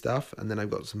recipe stuff. And then I've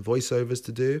got some voiceovers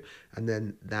to do. And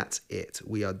then that's it.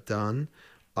 We are done.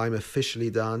 I'm officially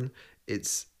done.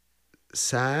 It's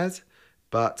sad,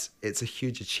 but it's a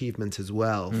huge achievement as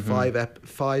well. Mm-hmm.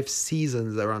 5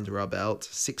 seasons are under our belt.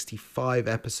 65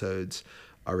 episodes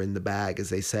are in the bag, as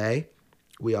they say.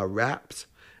 We are wrapped,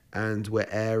 and we're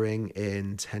airing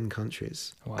in 10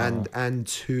 countries. Wow. and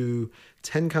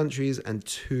 10 countries and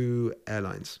 2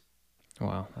 airlines.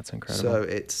 Wow, that's incredible. So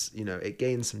it's, you know, it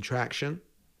gained some traction,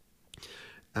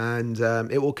 and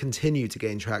it will continue to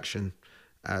gain traction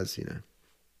as, you know.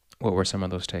 What were some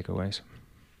of those takeaways?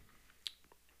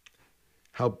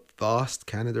 How vast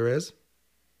Canada is,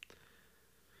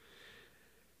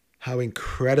 how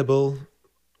incredible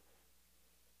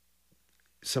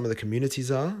some of the communities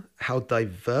are, how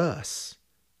diverse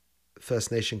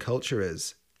First Nation culture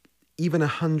is. Even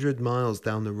 100 miles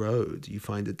down the road, you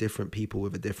find a different people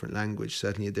with a different language,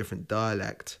 certainly a different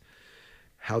dialect.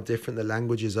 How different the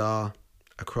languages are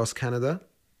across Canada.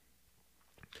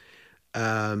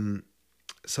 Some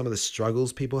of the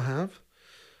struggles people have.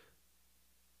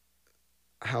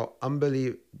 How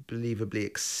unbelievably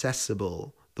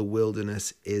accessible the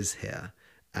wilderness is here.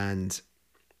 And,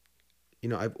 you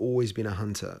know, I've always been a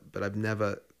hunter, but I've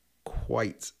never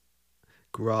quite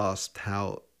grasped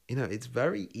how, you know, it's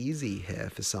very easy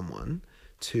here for someone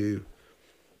to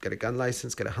get a gun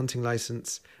license, get a hunting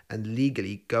license, and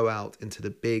legally go out into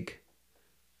the big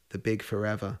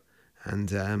forever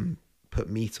and put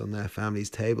meat on their family's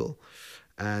table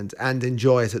and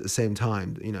enjoy it at the same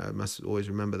time. You know, I must always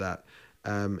remember that.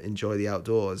 Enjoy the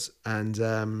outdoors.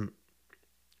 And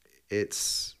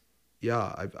it's,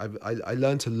 yeah, I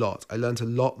learned a lot. I learned a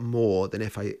lot more than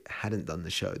if I hadn't done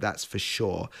the show. That's for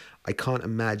sure. I can't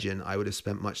imagine I would have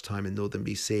spent much time in northern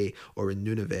BC or in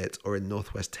Nunavut or in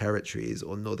Northwest Territories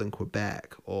or northern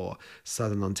Quebec or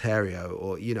southern Ontario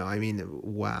or, you know, I mean,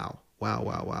 wow.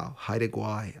 Haida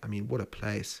Gwaii. I mean, what a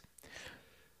place.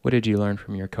 What did you learn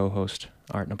from your co-host,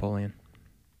 Art Napoleon?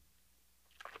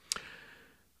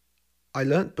 I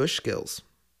learned bush skills.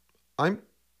 I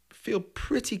feel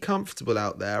pretty comfortable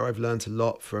out there. I've learned a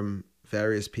lot from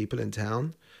various people in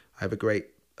town. I have a great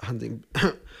hunting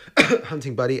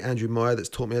hunting buddy, Andrew Moyer, that's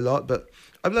taught me a lot, but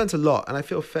I've learned a lot and I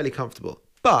feel fairly comfortable.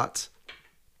 But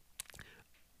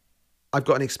I've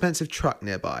got an expensive truck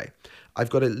nearby. I've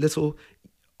got a little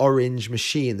orange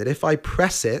machine that if I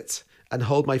press it and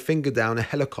hold my finger down, a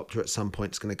helicopter at some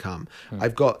point is going to come.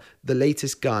 I've got the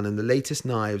latest gun and the latest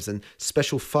knives and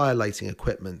special fire lighting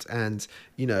equipment and,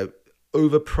 you know,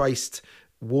 overpriced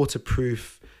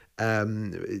waterproof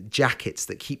jackets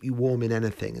that keep you warm in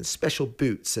anything and special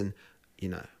boots and, you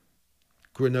know,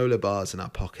 granola bars in our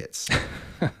pockets.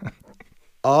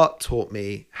 Art taught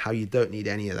me how you don't need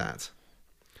any of that.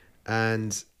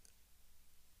 And,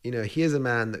 you know, here's a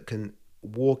man that can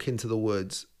walk into the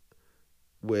woods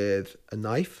with a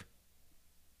knife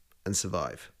and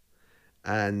survive.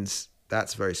 And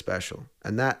that's very special.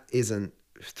 And that isn't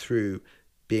through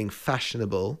being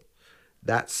fashionable.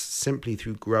 That's simply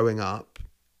through growing up,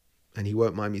 and he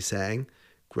won't mind me saying,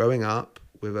 growing up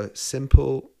with a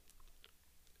simple,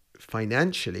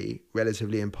 financially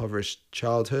relatively impoverished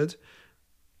childhood,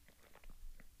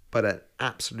 but an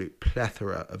absolute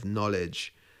plethora of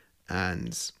knowledge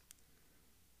and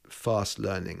fast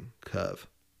learning curve.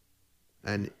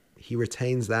 And he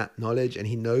retains that knowledge and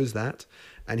he knows that,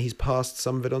 and he's passed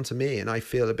some of it on to me. And I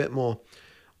feel a bit more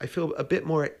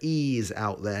at ease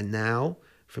out there now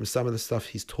from some of the stuff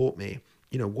he's taught me.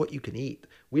 what you can eat.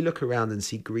 We look around and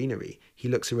see greenery. He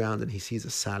looks around and he sees a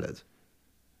salad.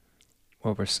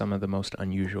 What were some of the most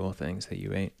unusual things that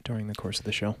you ate during the course of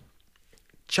the show?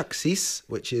 Chaksis,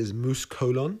 which is moose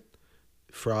colon,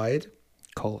 fried.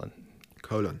 Colon.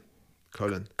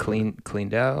 Cleaned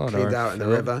Cleaned out in the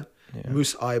river. Yeah.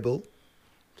 Moose eyeball.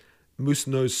 Moose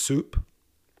nose soup,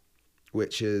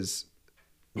 which is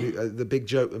the big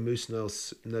joke with moose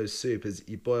nose soup is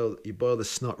you boil the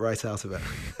snot right out of it.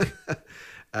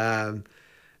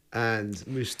 And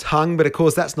moose tongue, but of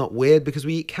course that's not weird because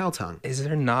we eat cow tongue. Is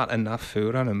there not enough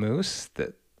food on a moose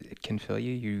that it can fill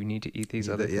you? You need to eat these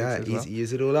other foods as well?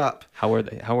 Use it all up. How were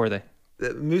they?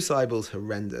 The moose eyeball's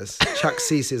horrendous.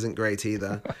 Chaksis isn't great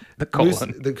either. The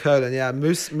colon. Yeah.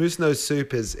 Moose nose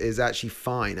soup is actually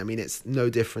fine. I mean, it's no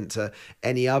different to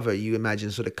any other. You imagine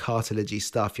sort of cartilagey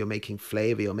stuff. You're making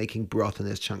flavor. You're making broth, and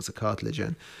there's chunks of cartilage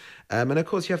in. And of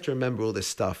course, you have to remember all this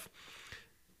stuff.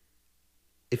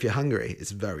 If you're hungry,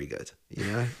 it's very good.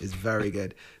 It's very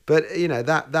good. But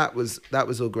that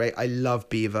was all great. I love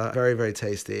beaver, very very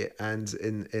tasty. And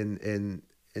in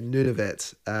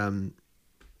Nunavut,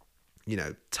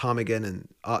 ptarmigan and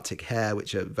Arctic hare,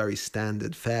 which are very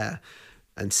standard fare,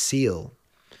 and seal.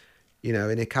 In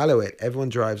Iqaluit, everyone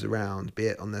drives around, be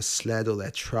it on their sled or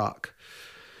their truck,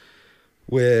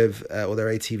 with or their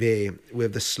ATV,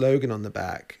 with the slogan on the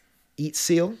back: "Eat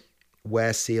seal,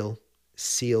 wear seal,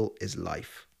 seal is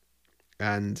life."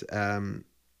 And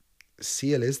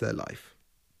seal is their life,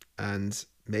 and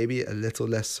maybe a little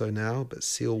less so now, but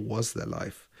seal was their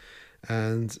life.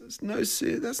 And no,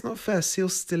 that's not fair. Seal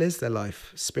still is their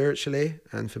life, spiritually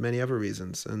and for many other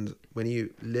reasons. And when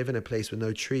you live in a place with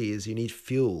no trees, you need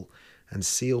fuel, and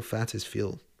seal fat is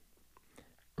fuel.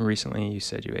 Recently, you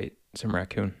said you ate some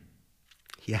raccoon.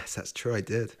 Yes, that's true. I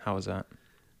did. How was that?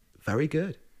 Very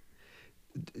good.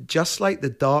 Just like the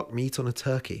dark meat on a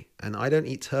turkey. And I don't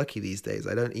eat turkey these days.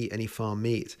 I don't eat any farm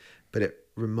meat. But it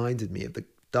reminded me of the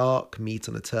dark meat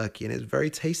on a turkey, and it's very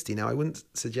tasty. Now, I wouldn't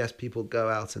suggest people go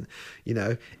out and,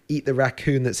 eat the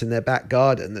raccoon that's in their back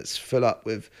garden that's full up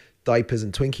with diapers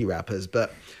and Twinkie wrappers.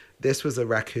 But this was a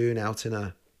raccoon out in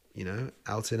an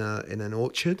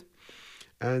orchard.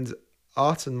 And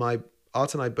Art and I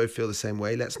both feel the same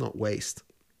way. Let's not waste.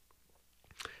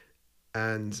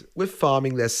 And with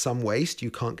farming, there's some waste.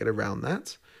 You can't get around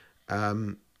that.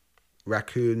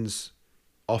 Raccoons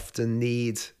often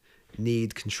need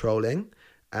controlling,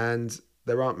 and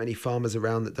there aren't many farmers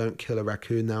around that don't kill a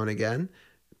raccoon now and again,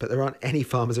 but there aren't any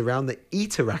farmers around that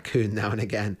eat a raccoon now and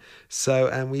again. So,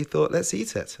 and we thought, let's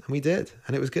eat it. And we did,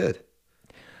 and it was good.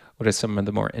 What is some of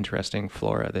the more interesting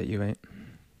flora that you ate?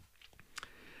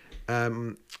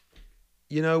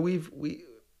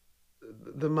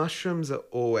 The mushrooms are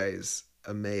always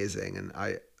amazing, and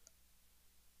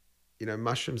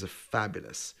mushrooms are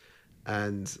fabulous.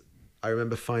 And I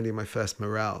remember finding my first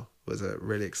morel was a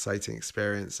really exciting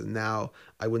experience. And now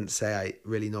I wouldn't say I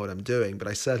really know what I'm doing, but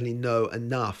I certainly know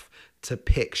enough to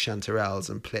pick chanterelles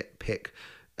and pick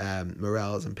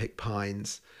morels and pick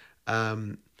pines.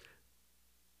 I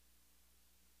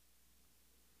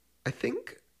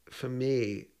think for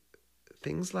me,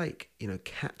 things like,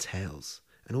 cattails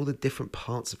and all the different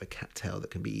parts of a cattail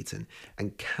that can be eaten,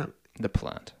 and the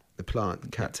plant,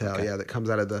 cattail, okay. that comes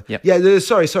out of the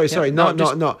Sorry. Not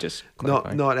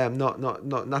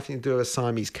nothing to do with a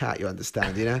Siamese cat. You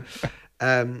understand?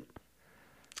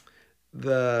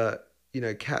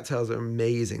 Cattails are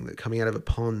amazing. That coming out of a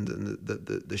pond, and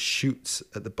the shoots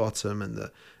at the bottom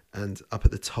and up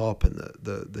at the top, and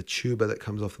the tuber that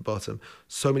comes off the bottom.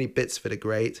 So many bits of it are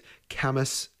great.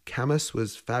 Camas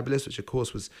was fabulous, which of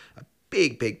course was a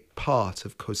big part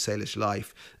of Coast Salish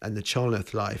life and the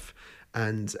Charnoth life.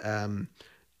 And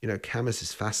camas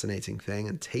is a fascinating thing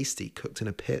and tasty, cooked in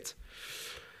a pit.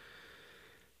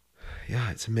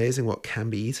 Yeah, it's amazing what can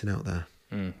be eaten out there.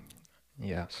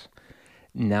 Yes.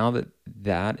 Now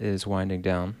that is winding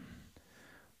down,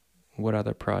 what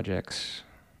other projects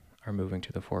are moving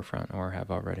to the forefront or have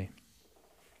already?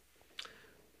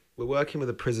 We're working with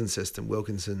the prison system,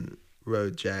 Wilkinson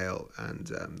Road Jail, and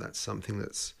that's something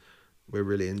we're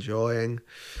really enjoying.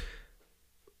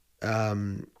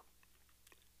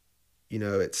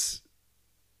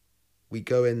 We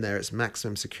go in there, it's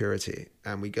maximum security,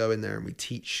 and we go in there and we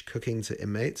teach cooking to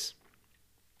inmates.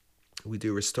 We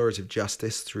do restorative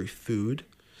justice through food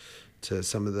to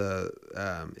some of the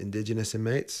indigenous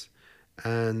inmates.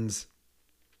 And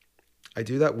I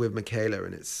do that with Michaela,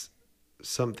 and it's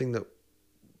something that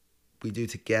we do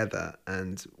together,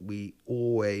 and we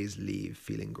always leave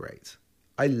feeling great.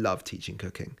 I love teaching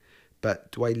cooking,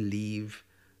 but do I leave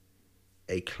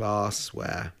a class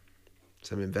where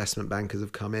Some investment bankers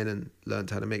have come in and learned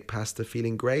how to make pasta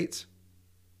feeling great.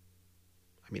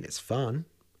 I mean, it's fun,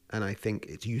 and I think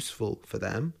it's useful for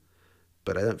them,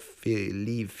 but I don't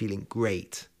leave feeling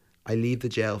great. I leave the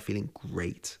jail feeling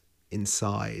great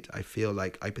inside. I feel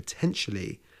like I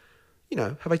potentially,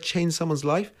 have I changed someone's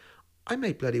life? I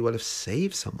may bloody well have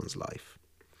saved someone's life.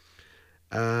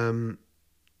 Because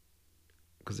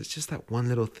it's just that one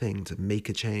little thing to make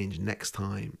a change next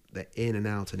time. They're in and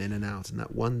out and in and out. And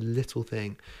that one little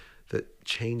thing that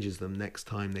changes them next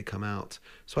time they come out.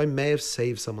 So I may have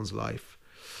saved someone's life.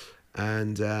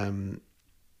 And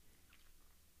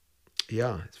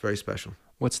it's very special.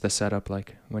 What's the setup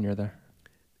like when you're there?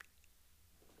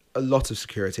 A lot of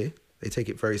security. They take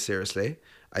it very seriously.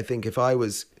 I think if I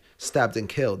was stabbed and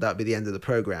killed, that'd be the end of the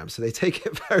program. So they take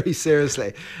it very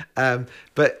seriously.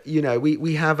 But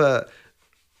we have a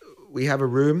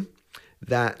room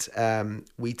that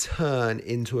we turn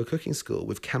into a cooking school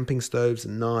with camping stoves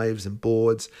and knives and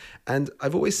boards. And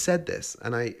I've always said this,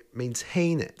 and I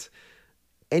maintain it.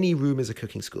 Any room is a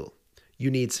cooking school.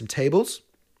 You need some tables,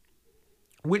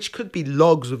 which could be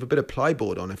logs with a bit of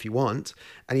plyboard on if you want,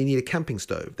 and you need a camping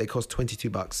stove. They cost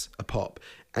 $22 a pop.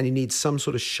 And you need some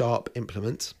sort of sharp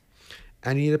implement,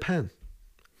 and you need a pan,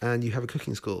 and you have a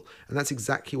cooking school. And that's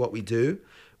exactly what we do.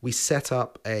 We set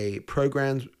up a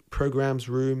programs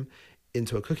room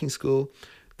into a cooking school.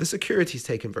 The security is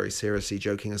taken very seriously,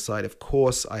 joking aside. Of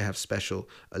course, I have special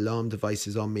alarm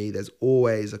devices on me. There's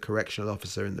always a correctional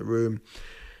officer in the room,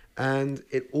 and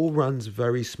it all runs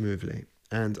very smoothly.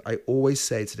 And I always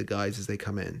say to the guys as they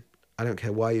come in, I don't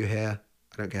care why you're here.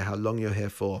 I don't care how long you're here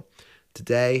for.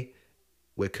 Today,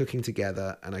 we're cooking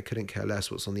together, and I couldn't care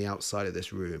less what's on the outside of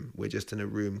this room. We're just in a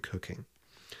room cooking.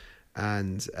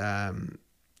 And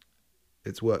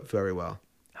it's worked very well.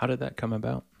 How did that come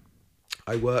about?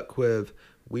 We work with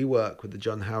the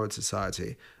John Howard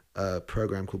Society, a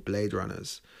program called Blade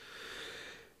Runners.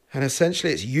 And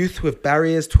essentially it's youth with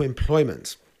barriers to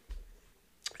employment.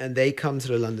 And they come to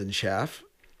the London Chef,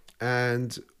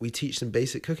 and we teach them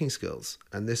basic cooking skills.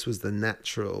 And this was the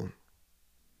natural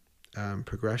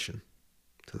progression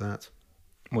to that.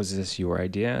 Was this your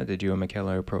idea? Did you and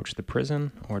Michaela approach the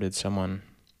prison, or did someone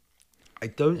I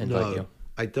don't invite know. you?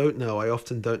 I don't know. I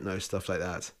often don't know stuff like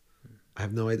that. I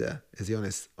have no idea, is the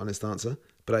honest answer.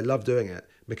 But I love doing it.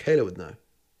 Michaela would know.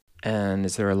 And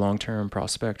is there a long-term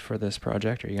prospect for this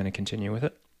project? Are you going to continue with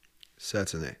it?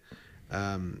 Certainly.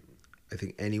 I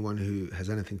think anyone who has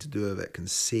anything to do with it can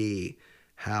see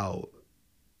how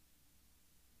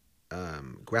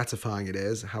gratifying it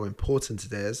is, how important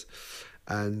it is,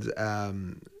 and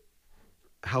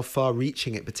how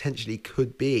far-reaching it potentially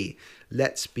could be.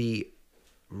 Let's be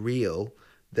real.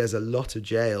 There's a lot of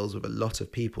jails with a lot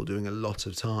of people doing a lot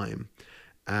of time,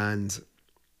 and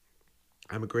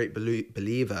I'm a great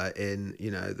believer in,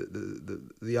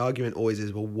 the argument always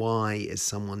is, well, why is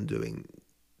someone doing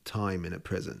time in a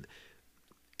prison?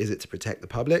 Is it to protect the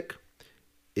public?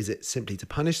 Is it simply to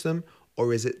punish them?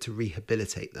 Or is it to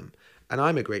rehabilitate them? And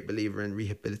I'm a great believer in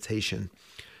rehabilitation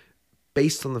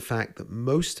based on the fact that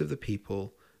most of the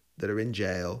people that are in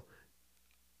jail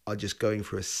are just going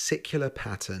through a secular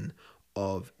pattern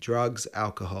of drugs,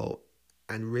 alcohol,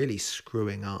 and really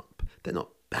screwing up. They're not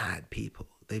bad people.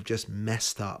 They've just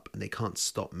messed up, and they can't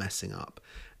stop messing up.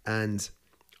 And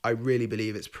I really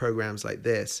believe it's programs like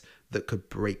this that could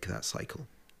break that cycle.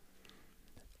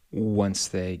 Once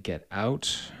they get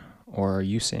out, or are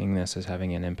you seeing this as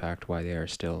having an impact while they are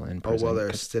still in prison? Oh, well,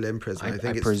 they're still in prison.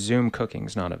 I presume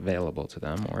cooking's not available to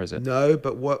them, or is it? No,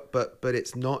 but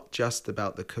it's not just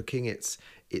about the cooking. It's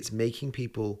making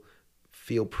people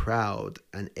feel proud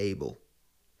and able.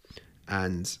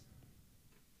 And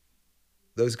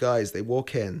those guys, they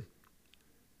walk in,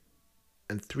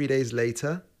 and 3 days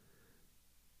later,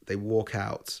 they walk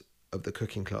out of the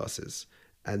cooking classes,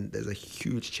 and there's a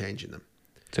huge change in them.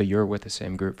 So you're with the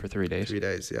same group for 3 days? 3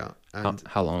 days, yeah. And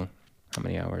how long? How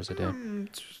many hours a day?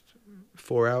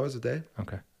 4 hours a day.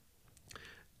 Okay.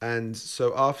 And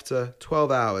so after 12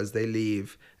 hours, they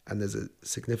leave, and there's a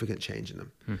significant change in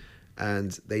them.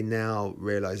 And they now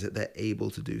realize that they're able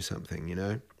to do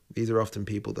something, These are often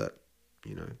people that,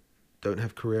 don't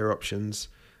have career options,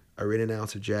 are in and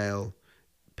out of jail,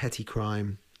 petty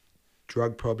crime,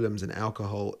 drug problems, and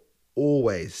alcohol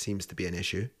always seems to be an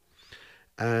issue.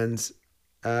 And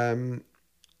they've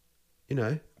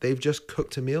just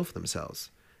cooked a meal for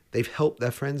themselves. They've helped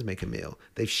their friends make a meal.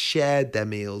 They've shared their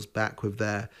meals back with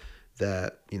their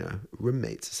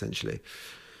roommates, essentially.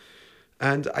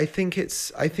 And I think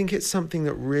it's something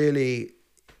that really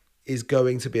is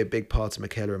going to be a big part of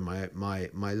Michaela and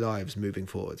my lives moving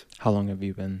forward. How long have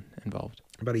you been involved?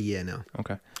 About a year now.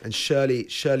 Okay. And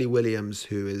Shirley Williams,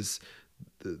 who is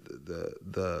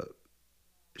the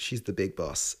she's the big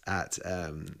boss at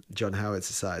John Howard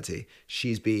Society.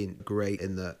 She's been great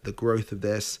in the growth of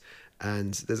this.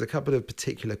 And there's a couple of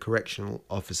particular correctional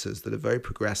officers that are very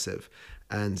progressive,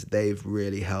 and they've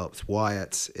really helped.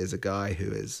 Wyatt is a guy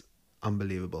who is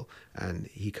unbelievable, and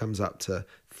he comes up to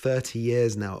 30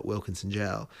 years now at Wilkinson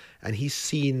Jail, and he's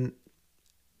seen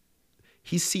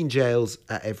jails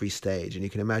at every stage, and you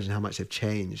can imagine how much they've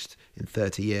changed in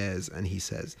 30 years, and he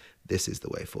says, this is the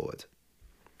way forward.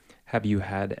 Have you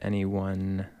had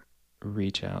anyone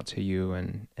reach out to you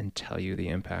and tell you the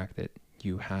impact that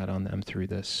you had on them through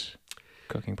this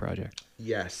cooking project?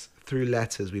 Yes, through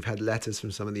letters. We've had letters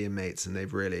from some of the inmates, and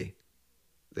they've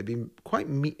been quite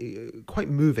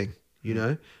moving, you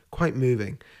know, quite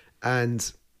moving.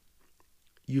 And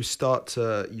you start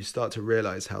to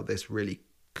realize how this really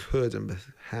could and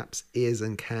perhaps is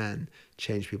and can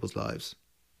change people's lives.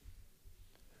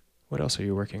 What else are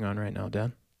you working on right now,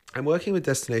 Dan? I'm working with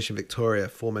Destination Victoria,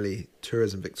 formerly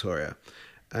Tourism Victoria,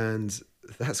 and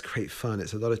that's great fun.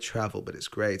 It's a lot of travel, but it's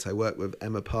great. I work with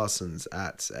Emma Parsons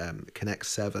at Connect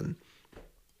 7,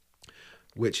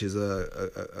 which is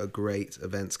a great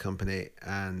events company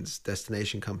and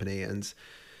destination company. And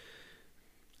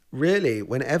really,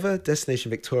 whenever Destination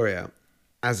Victoria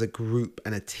as a group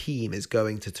and a team is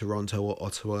going to Toronto or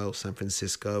Ottawa or San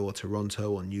Francisco or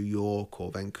Toronto or New York or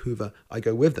Vancouver, I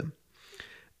go with them.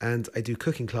 And I do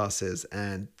cooking classes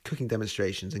and cooking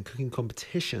demonstrations and cooking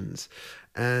competitions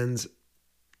and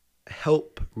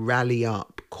help rally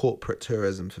up corporate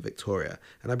tourism for Victoria.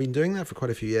 And I've been doing that for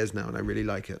quite a few years now, and I really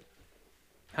like it.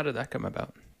 How did that come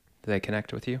about? Did they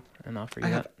connect with you and offer you I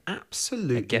that? have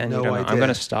absolutely Again, no idea. I'm going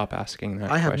to stop asking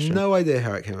that I question. have no idea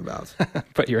how it came about.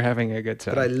 But you're having a good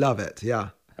time. But I love it, yeah.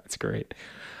 That's great.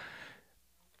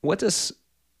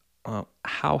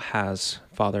 How has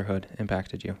fatherhood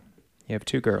impacted you? You have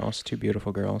two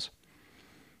beautiful girls.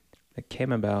 It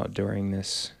came about during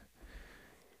this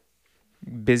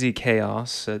busy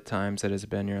chaos at times that has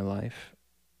been your life.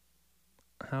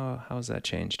 How has that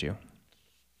changed you?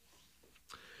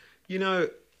 You know,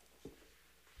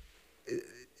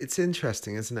 it's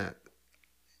interesting, isn't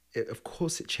it? Of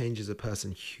course, it changes a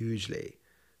person hugely.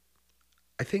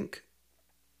 I think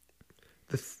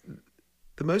the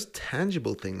most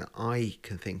tangible thing that I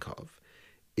can think of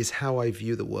is how I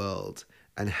view the world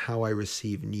and how I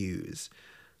receive news.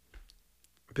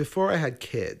 Before I had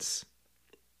kids,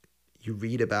 you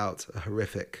read about a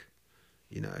horrific,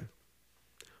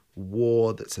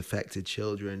 war that's affected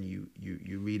children.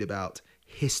 You read about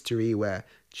history where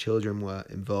children were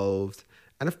involved.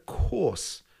 And of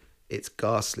course, it's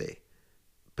ghastly,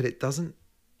 but it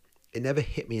never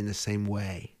hit me in the same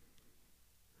way.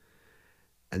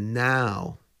 And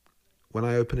now, when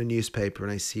I open a newspaper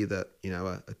and I see that,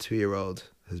 a 2-year-old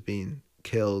has been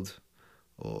killed,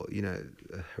 or, a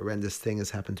horrendous thing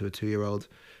has happened to a 2-year-old,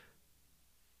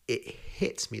 it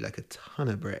hits me like a ton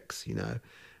of bricks, and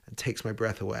takes my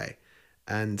breath away.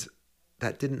 And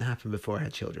that didn't happen before I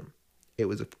had children. It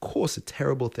was, of course, a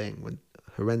terrible thing when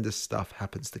horrendous stuff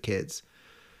happens to kids.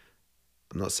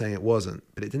 I'm not saying it wasn't,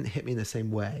 but it didn't hit me in the same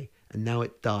way. And now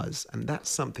it does. And that's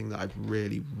something that I've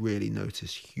really, really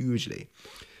noticed hugely.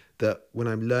 That when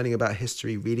I'm learning about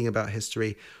history, reading about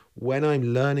history, when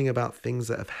I'm learning about things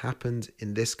that have happened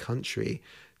in this country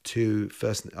to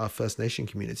our First Nation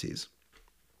communities,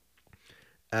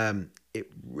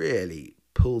 it really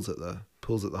pulls at the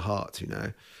heart,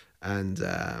 and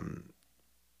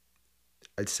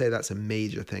I'd say that's a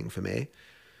major thing for me.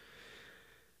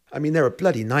 I mean, they're a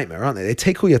bloody nightmare, aren't they? They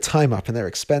take all your time up and they're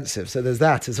expensive, so there's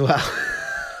that as well.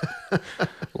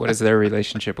 What is their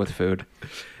relationship with food?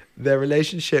 Their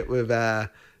relationship with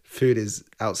food is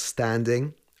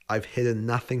outstanding. I've hidden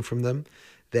nothing from them.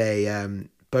 They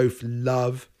both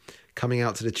love coming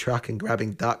out to the truck and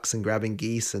grabbing ducks and grabbing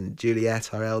geese. And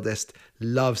Juliet, our eldest,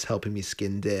 loves helping me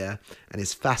skin deer and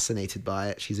is fascinated by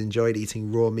it. She's enjoyed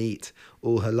eating raw meat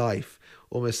all her life,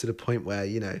 almost to the point where,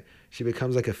 she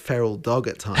becomes like a feral dog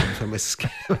at times when we're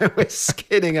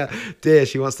skinning a deer.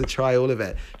 She wants to try all of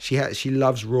it. She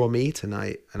loves raw meat, and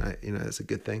I it's a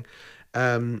good thing.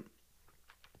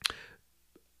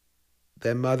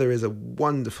 Their mother is a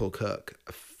wonderful cook,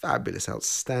 a fabulous,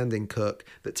 outstanding cook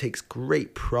that takes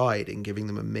great pride in giving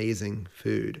them amazing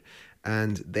food.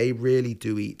 And they really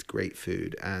do eat great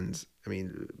food. And I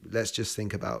mean, let's just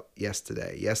think about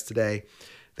yesterday. Yesterday,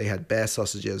 they had bear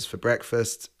sausages for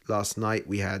breakfast. Last night,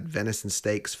 we had venison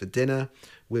steaks for dinner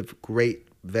with great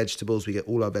vegetables. We get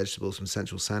all our vegetables from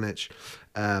Central Saanich.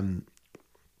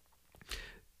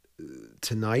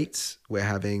 tonight we're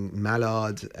having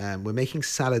mallard. We're making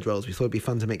salad rolls. We thought it'd be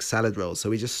fun to make salad rolls. So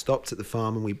we just stopped at the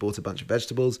farm and we bought a bunch of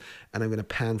vegetables. And I'm going to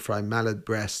pan fry mallard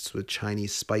breasts with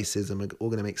Chinese spices. And we're all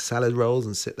going to make salad rolls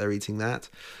and sit there eating that.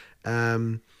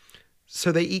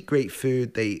 So they eat great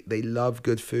food. They love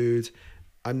good food.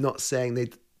 I'm not saying they...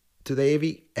 Do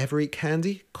they ever eat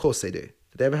candy? Of course they do.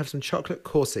 Do they ever have some chocolate? Of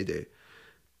course they do.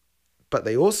 But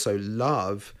they also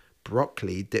love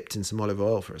broccoli dipped in some olive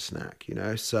oil for a snack, you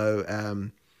know?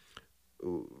 So,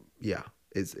 yeah,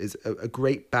 it's a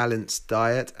great balanced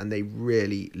diet, and they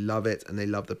really love it, and they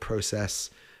love the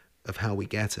process of how we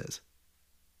get it.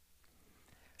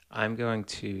 I'm going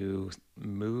to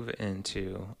move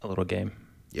into a little game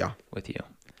with you.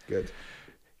 Good.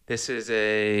 This is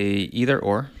a either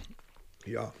or.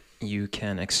 Yeah. You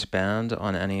can expand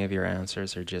on any of your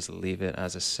answers or just leave it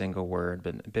as a single word,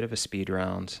 but a bit of a speed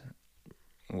round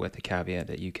with the caveat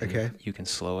that you can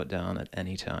slow it down at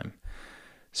any time.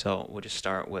 So we'll just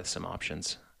start with some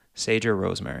options. Sage or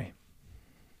rosemary?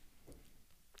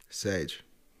 Sage.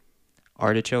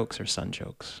 Artichokes or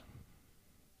sunchokes?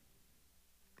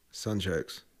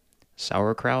 Sunchokes.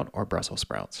 Sauerkraut or Brussels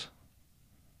sprouts?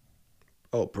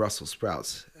 Oh, Brussels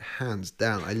sprouts. Hands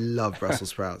down. I love Brussels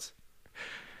sprouts.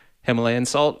 Himalayan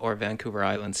salt or Vancouver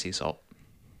Island sea salt?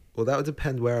 Well, that would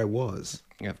depend where I was.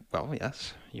 Yeah, well,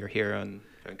 yes. You're here on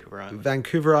Vancouver Island.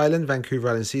 Vancouver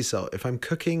Island sea salt. If I'm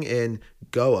cooking in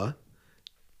Goa,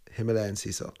 Himalayan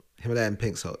sea salt. Himalayan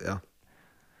pink salt, yeah.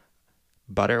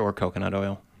 Butter or coconut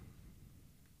oil?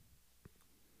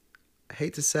 I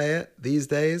hate to say it, these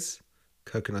days,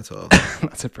 coconut oil.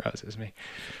 That surprises me.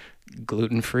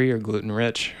 Gluten-free or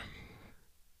gluten-rich?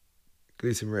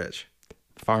 Gluten-rich.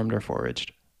 Farmed or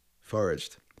foraged?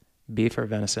 Foraged. Beef or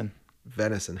venison?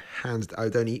 Venison. I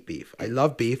don't eat beef. I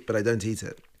love beef, but I don't eat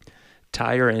it.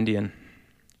 Thai or Indian?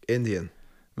 Indian.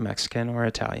 Mexican or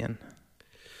Italian?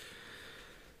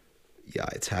 Yeah,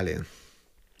 Italian.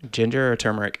 Ginger or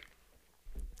turmeric?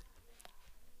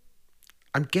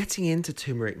 I'm getting into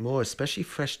turmeric more, especially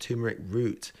fresh turmeric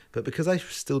root. But because I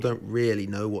still don't really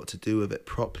know what to do with it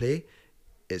properly,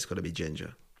 it's got to be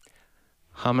ginger.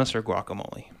 Hummus or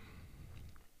guacamole?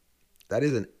 That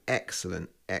is an excellent,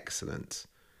 excellent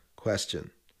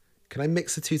question. Can I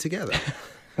mix the two together?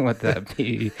 Would that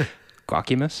be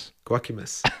guacimus?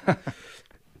 Guacimus.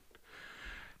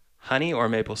 Honey or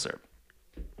maple syrup?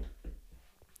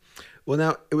 Well,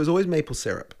 now, it was always maple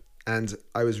syrup. And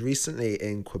I was recently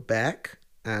in Quebec,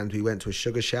 and we went to a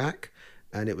sugar shack,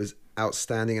 and it was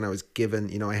outstanding. And I was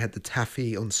given, I had the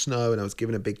taffy on snow, and I was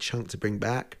given a big chunk to bring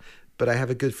back. But I have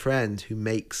a good friend who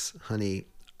makes honey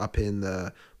up in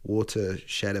the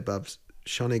watershed above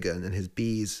Shawnigan, and his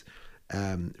bees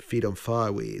feed on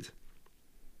fireweed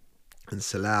and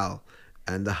salal,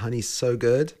 and the honey's so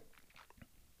good.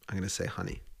 I'm going to say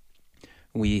honey.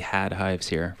 We had hives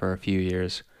here for a few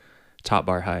years, top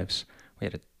bar hives. We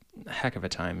had a heck of a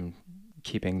time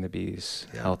keeping the bees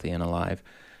healthy and alive.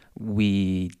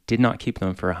 We did not keep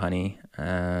them for honey,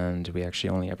 and we actually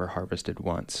only ever harvested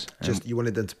once. Just you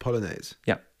wanted them to pollinate?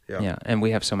 Yeah. And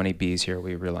we have so many bees here,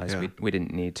 we realized we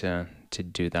didn't need to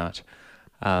do that.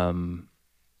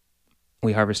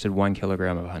 We harvested 1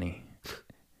 kilogram of honey.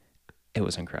 It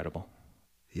was incredible.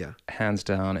 Yeah. Hands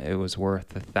down, it was worth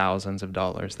the thousands of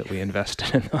dollars that we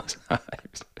invested in those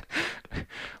hives.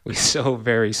 We so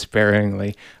very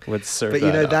sparingly would serve but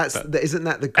isn't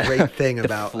that the great thing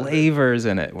about the flavors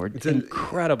in it were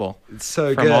incredible. It's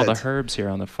so from good. All the herbs here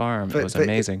on the farm. It was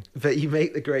amazing. But you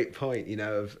make the great point,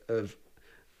 of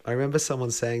I remember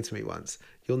someone saying to me once,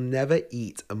 you'll never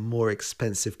eat a more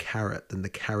expensive carrot than the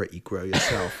carrot you grow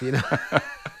yourself,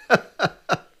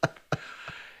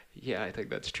 Yeah, I think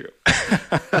that's true.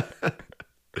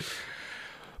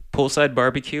 Poolside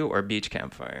barbecue or beach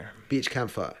campfire? Beach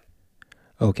campfire.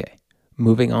 Okay,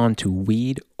 moving on to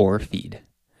weed or feed.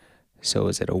 So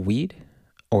is it a weed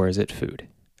or is it food?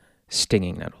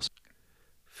 Stinging nettles.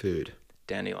 Food.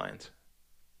 Dandelions.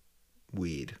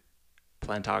 Weed.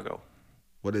 Plantago.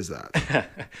 What is that?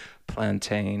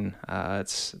 Plantain.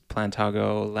 It's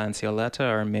Plantago lanceolata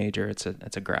or major. It's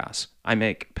a grass. I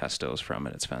make pestos from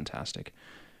it. It's fantastic.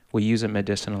 We use it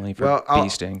medicinally for bee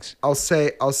stings. I'll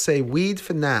say weed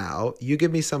for now. You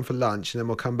give me some for lunch, and then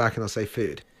we'll come back and I'll say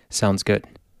food. Sounds good.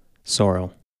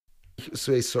 Sorrel.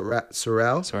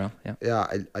 Sorrel, yeah. Yeah,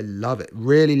 I love it.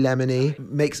 Really lemony.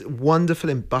 Makes it wonderful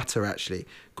in butter, actually.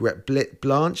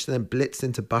 Blanched and then blitzed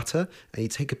into butter. And you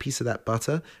take a piece of that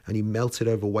butter and you melt it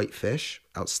over white fish.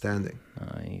 Outstanding.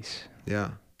 Nice.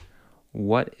 Yeah.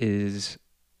 What is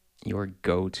your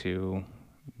go-to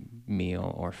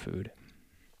meal or food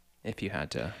if you had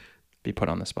to be put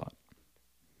on the spot?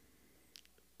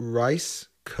 Rice,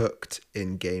 cooked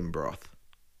in game broth.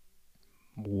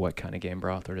 What kind of game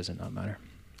broth, or does it not matter?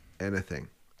 Anything.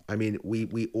 I mean,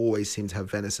 we always seem to have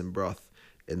venison broth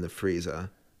in the freezer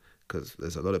because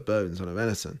there's a lot of bones on a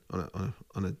venison,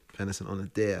 on a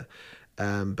deer.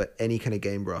 But any kind of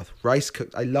game broth, rice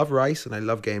cooked. I love rice and I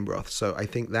love game broth. So I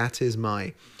think that is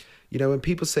my, when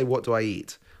people say, what do I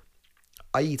eat?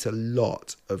 I eat a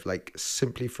lot of like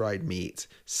simply fried meat,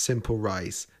 simple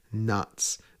rice,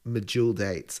 nuts, medjool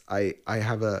dates. I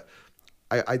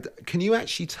can you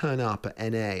actually turn up at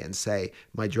NA and say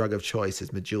my drug of choice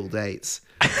is medjool dates?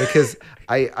 Because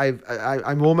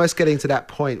I'm almost getting to that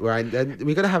point where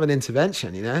we got to have an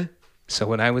intervention, So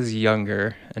when I was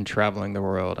younger and traveling the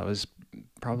world, I was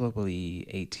probably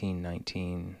 18,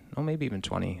 19, or maybe even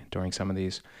 20 during some of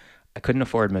these. I couldn't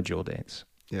afford medjool dates,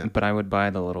 but I would buy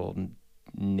the little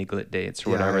niglet dates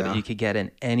or whatever that you could get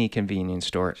in any convenience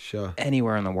store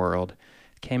anywhere in the world.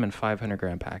 Came in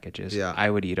 500-gram packages. I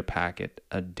would eat a packet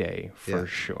a day for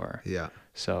sure.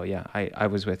 So I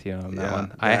was with you on that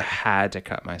one. I had to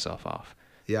cut myself off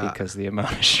because the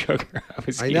amount of sugar I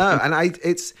was eating. I know, and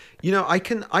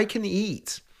I can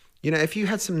eat. If you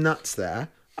had some nuts there,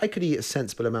 I could eat a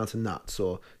sensible amount of nuts,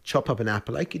 or chop up an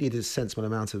apple. I could eat a sensible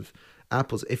amount of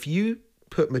apples. If you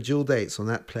put medjool dates on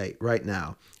that plate right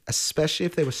now, especially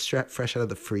if they were fresh out of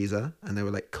the freezer and they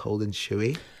were like cold and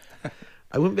chewy,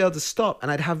 I wouldn't be able to stop, and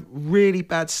I'd have really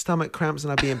bad stomach cramps,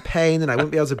 and I'd be in pain, and I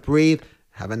wouldn't be able to breathe.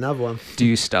 Have another one. Do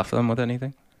you stuff them with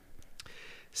anything?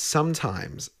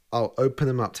 Sometimes I'll open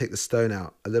them up, take the stone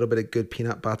out, a little bit of good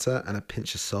peanut butter, and a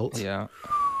pinch of salt. Yeah.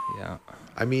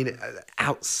 I mean,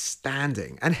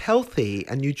 outstanding and healthy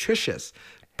and nutritious.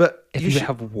 But if you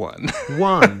have one,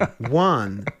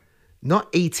 not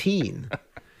 18.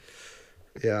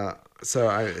 Yeah. So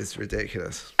it's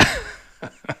ridiculous.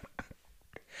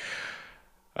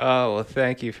 Oh, well,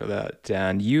 thank you for that,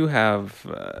 Dan. You have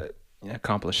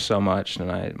accomplished so much,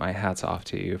 and my hat's off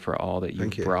to you for all that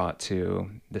you've brought to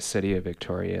the city of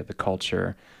Victoria, the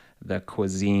culture, the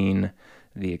cuisine,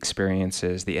 the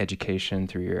experiences, the education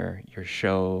through your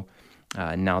show,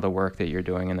 now the work that you're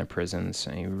doing in the prisons.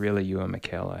 And really, you and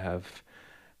Michaela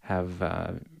have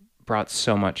brought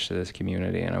so much to this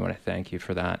community, and I want to thank you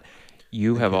for that.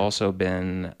 You have also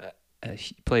been...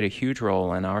 played a huge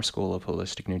role in our School of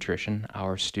Holistic Nutrition.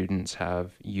 Our students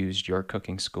have used your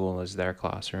cooking school as their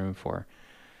classroom for,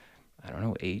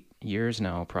 8 years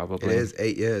now, probably. It is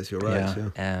 8 years. You're right. Yeah.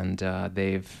 And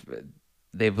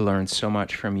they've learned so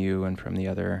much from you and from the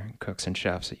other cooks and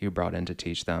chefs that you brought in to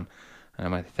teach them. And I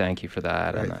want to thank you for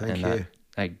that. Right, thank you.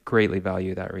 I greatly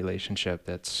value that relationship.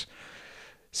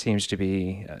 Seems to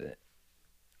be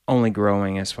only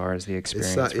growing as far as the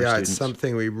experience for students. It's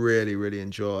something we really, really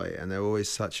enjoy, and they're always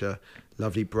such a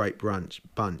lovely, bright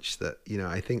bunch that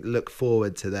I think look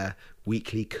forward to their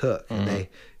weekly cook, and they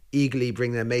eagerly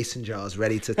bring their mason jars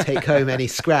ready to take home any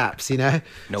scraps. No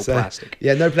plastic.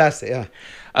 Yeah, no plastic. Yeah.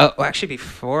 Well, actually,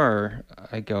 before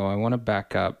I go, I want to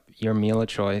back up your meal of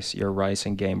choice, your rice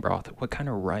and game broth. What kind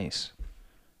of rice?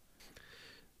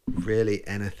 Really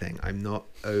anything. I'm not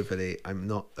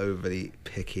overly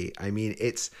picky. I mean,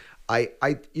 here's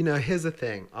the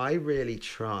thing. I really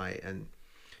try, and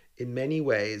in many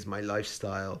ways my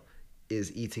lifestyle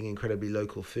is eating incredibly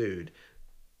local food.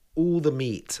 All the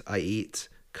meat I eat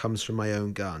comes from my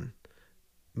own gun.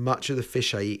 Much of the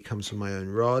fish I eat comes from my own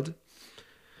rod.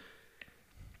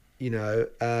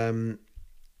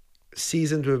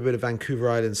 Seasoned with a bit of Vancouver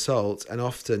Island salt, and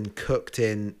often cooked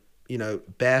in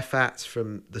bare fats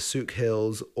from the Souk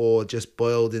Hills, or just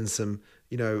boiled in some,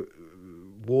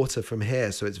 water from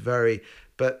here. So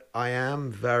but I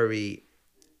am very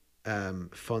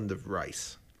fond of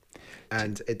rice,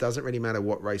 and it doesn't really matter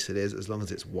what rice it is, as long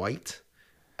as it's white,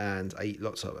 and I eat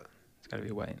lots of it. It's got to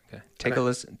be white. Okay. Take a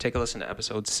listen to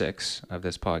episode 6 of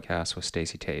this podcast with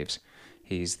Stacey Taves.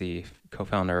 He's the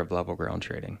co-founder of Level Ground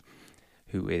Trading,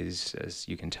 who is, as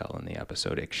you can tell in the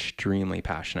episode, extremely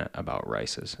passionate about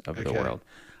rices of the world.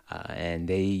 And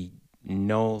they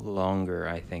no longer,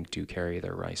 I think, do carry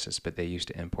their rices, but they used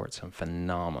to import some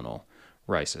phenomenal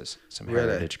rices, some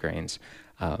heritage grains.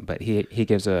 But he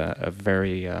gives a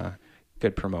very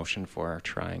good promotion for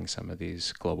trying some of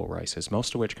these global rices,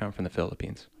 most of which come from the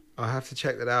Philippines. I'll have to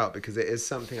check that out, because it is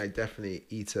something I definitely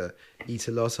eat a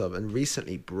lot of. And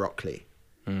recently, broccoli.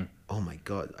 Oh my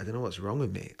God, I don't know what's wrong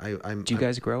with me. Do you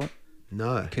guys grow it?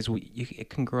 No. Because it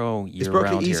can grow year-round. Is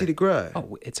broccoli easy to grow?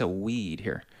 Oh, it's a weed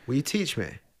here. Will you teach me?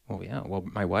 Well, yeah. Well,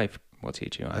 my wife will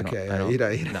teach you. I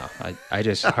don't. No, I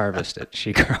just harvest it.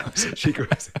 She grows it. She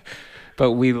grows it.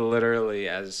 But we literally,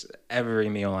 as every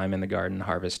meal, I'm in the garden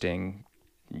harvesting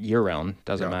year-round.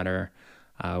 Doesn't matter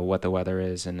what the weather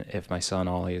is, and if my son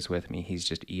Ollie is with me, he's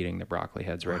just eating the broccoli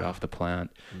heads right off the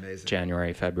plant. Amazing.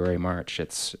 January, February, March,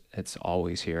 it's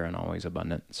always here and always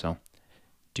abundant. So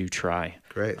do try.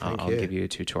 Great, thank you. I'll give you a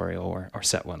tutorial or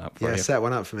set one up for you. Yeah, set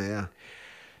one up for me, yeah.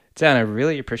 Dan, I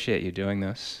really appreciate you doing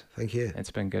this. Thank you.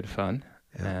 It's been good fun.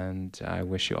 Yeah. And I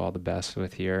wish you all the best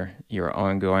with your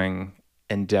ongoing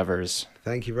endeavors.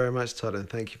 Thank you very much, Todd, and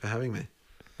thank you for having me.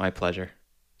 My pleasure.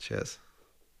 Cheers.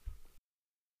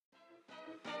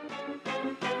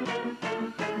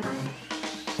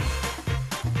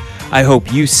 I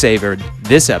hope you savored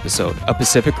this episode of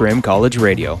Pacific Rim College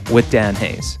Radio with Dan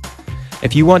Hayes.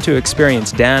 If you want to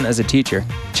experience Dan as a teacher,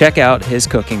 check out his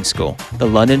cooking school,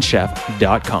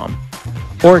 thelondonchef.com,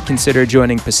 or consider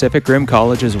joining Pacific Rim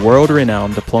College's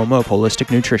world-renowned Diploma of Holistic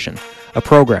Nutrition, a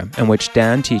program in which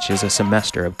Dan teaches a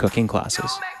semester of cooking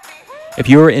classes. If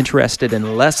you are interested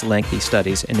in less lengthy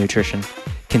studies in nutrition,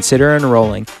 consider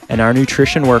enrolling in our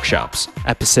nutrition workshops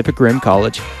at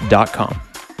pacificrimcollege.com.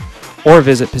 Or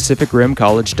visit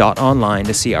pacificrimcollege.online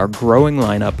to see our growing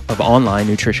lineup of online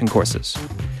nutrition courses.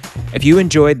 If you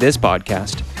enjoyed this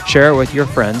podcast, share it with your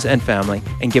friends and family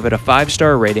and give it a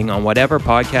 5-star rating on whatever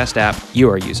podcast app you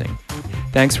are using.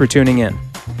 Thanks for tuning in.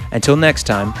 Until next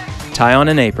time, tie on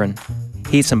an apron,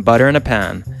 heat some butter in a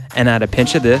pan, and add a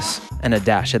pinch of this and a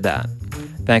dash of that.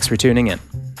 Thanks for tuning in.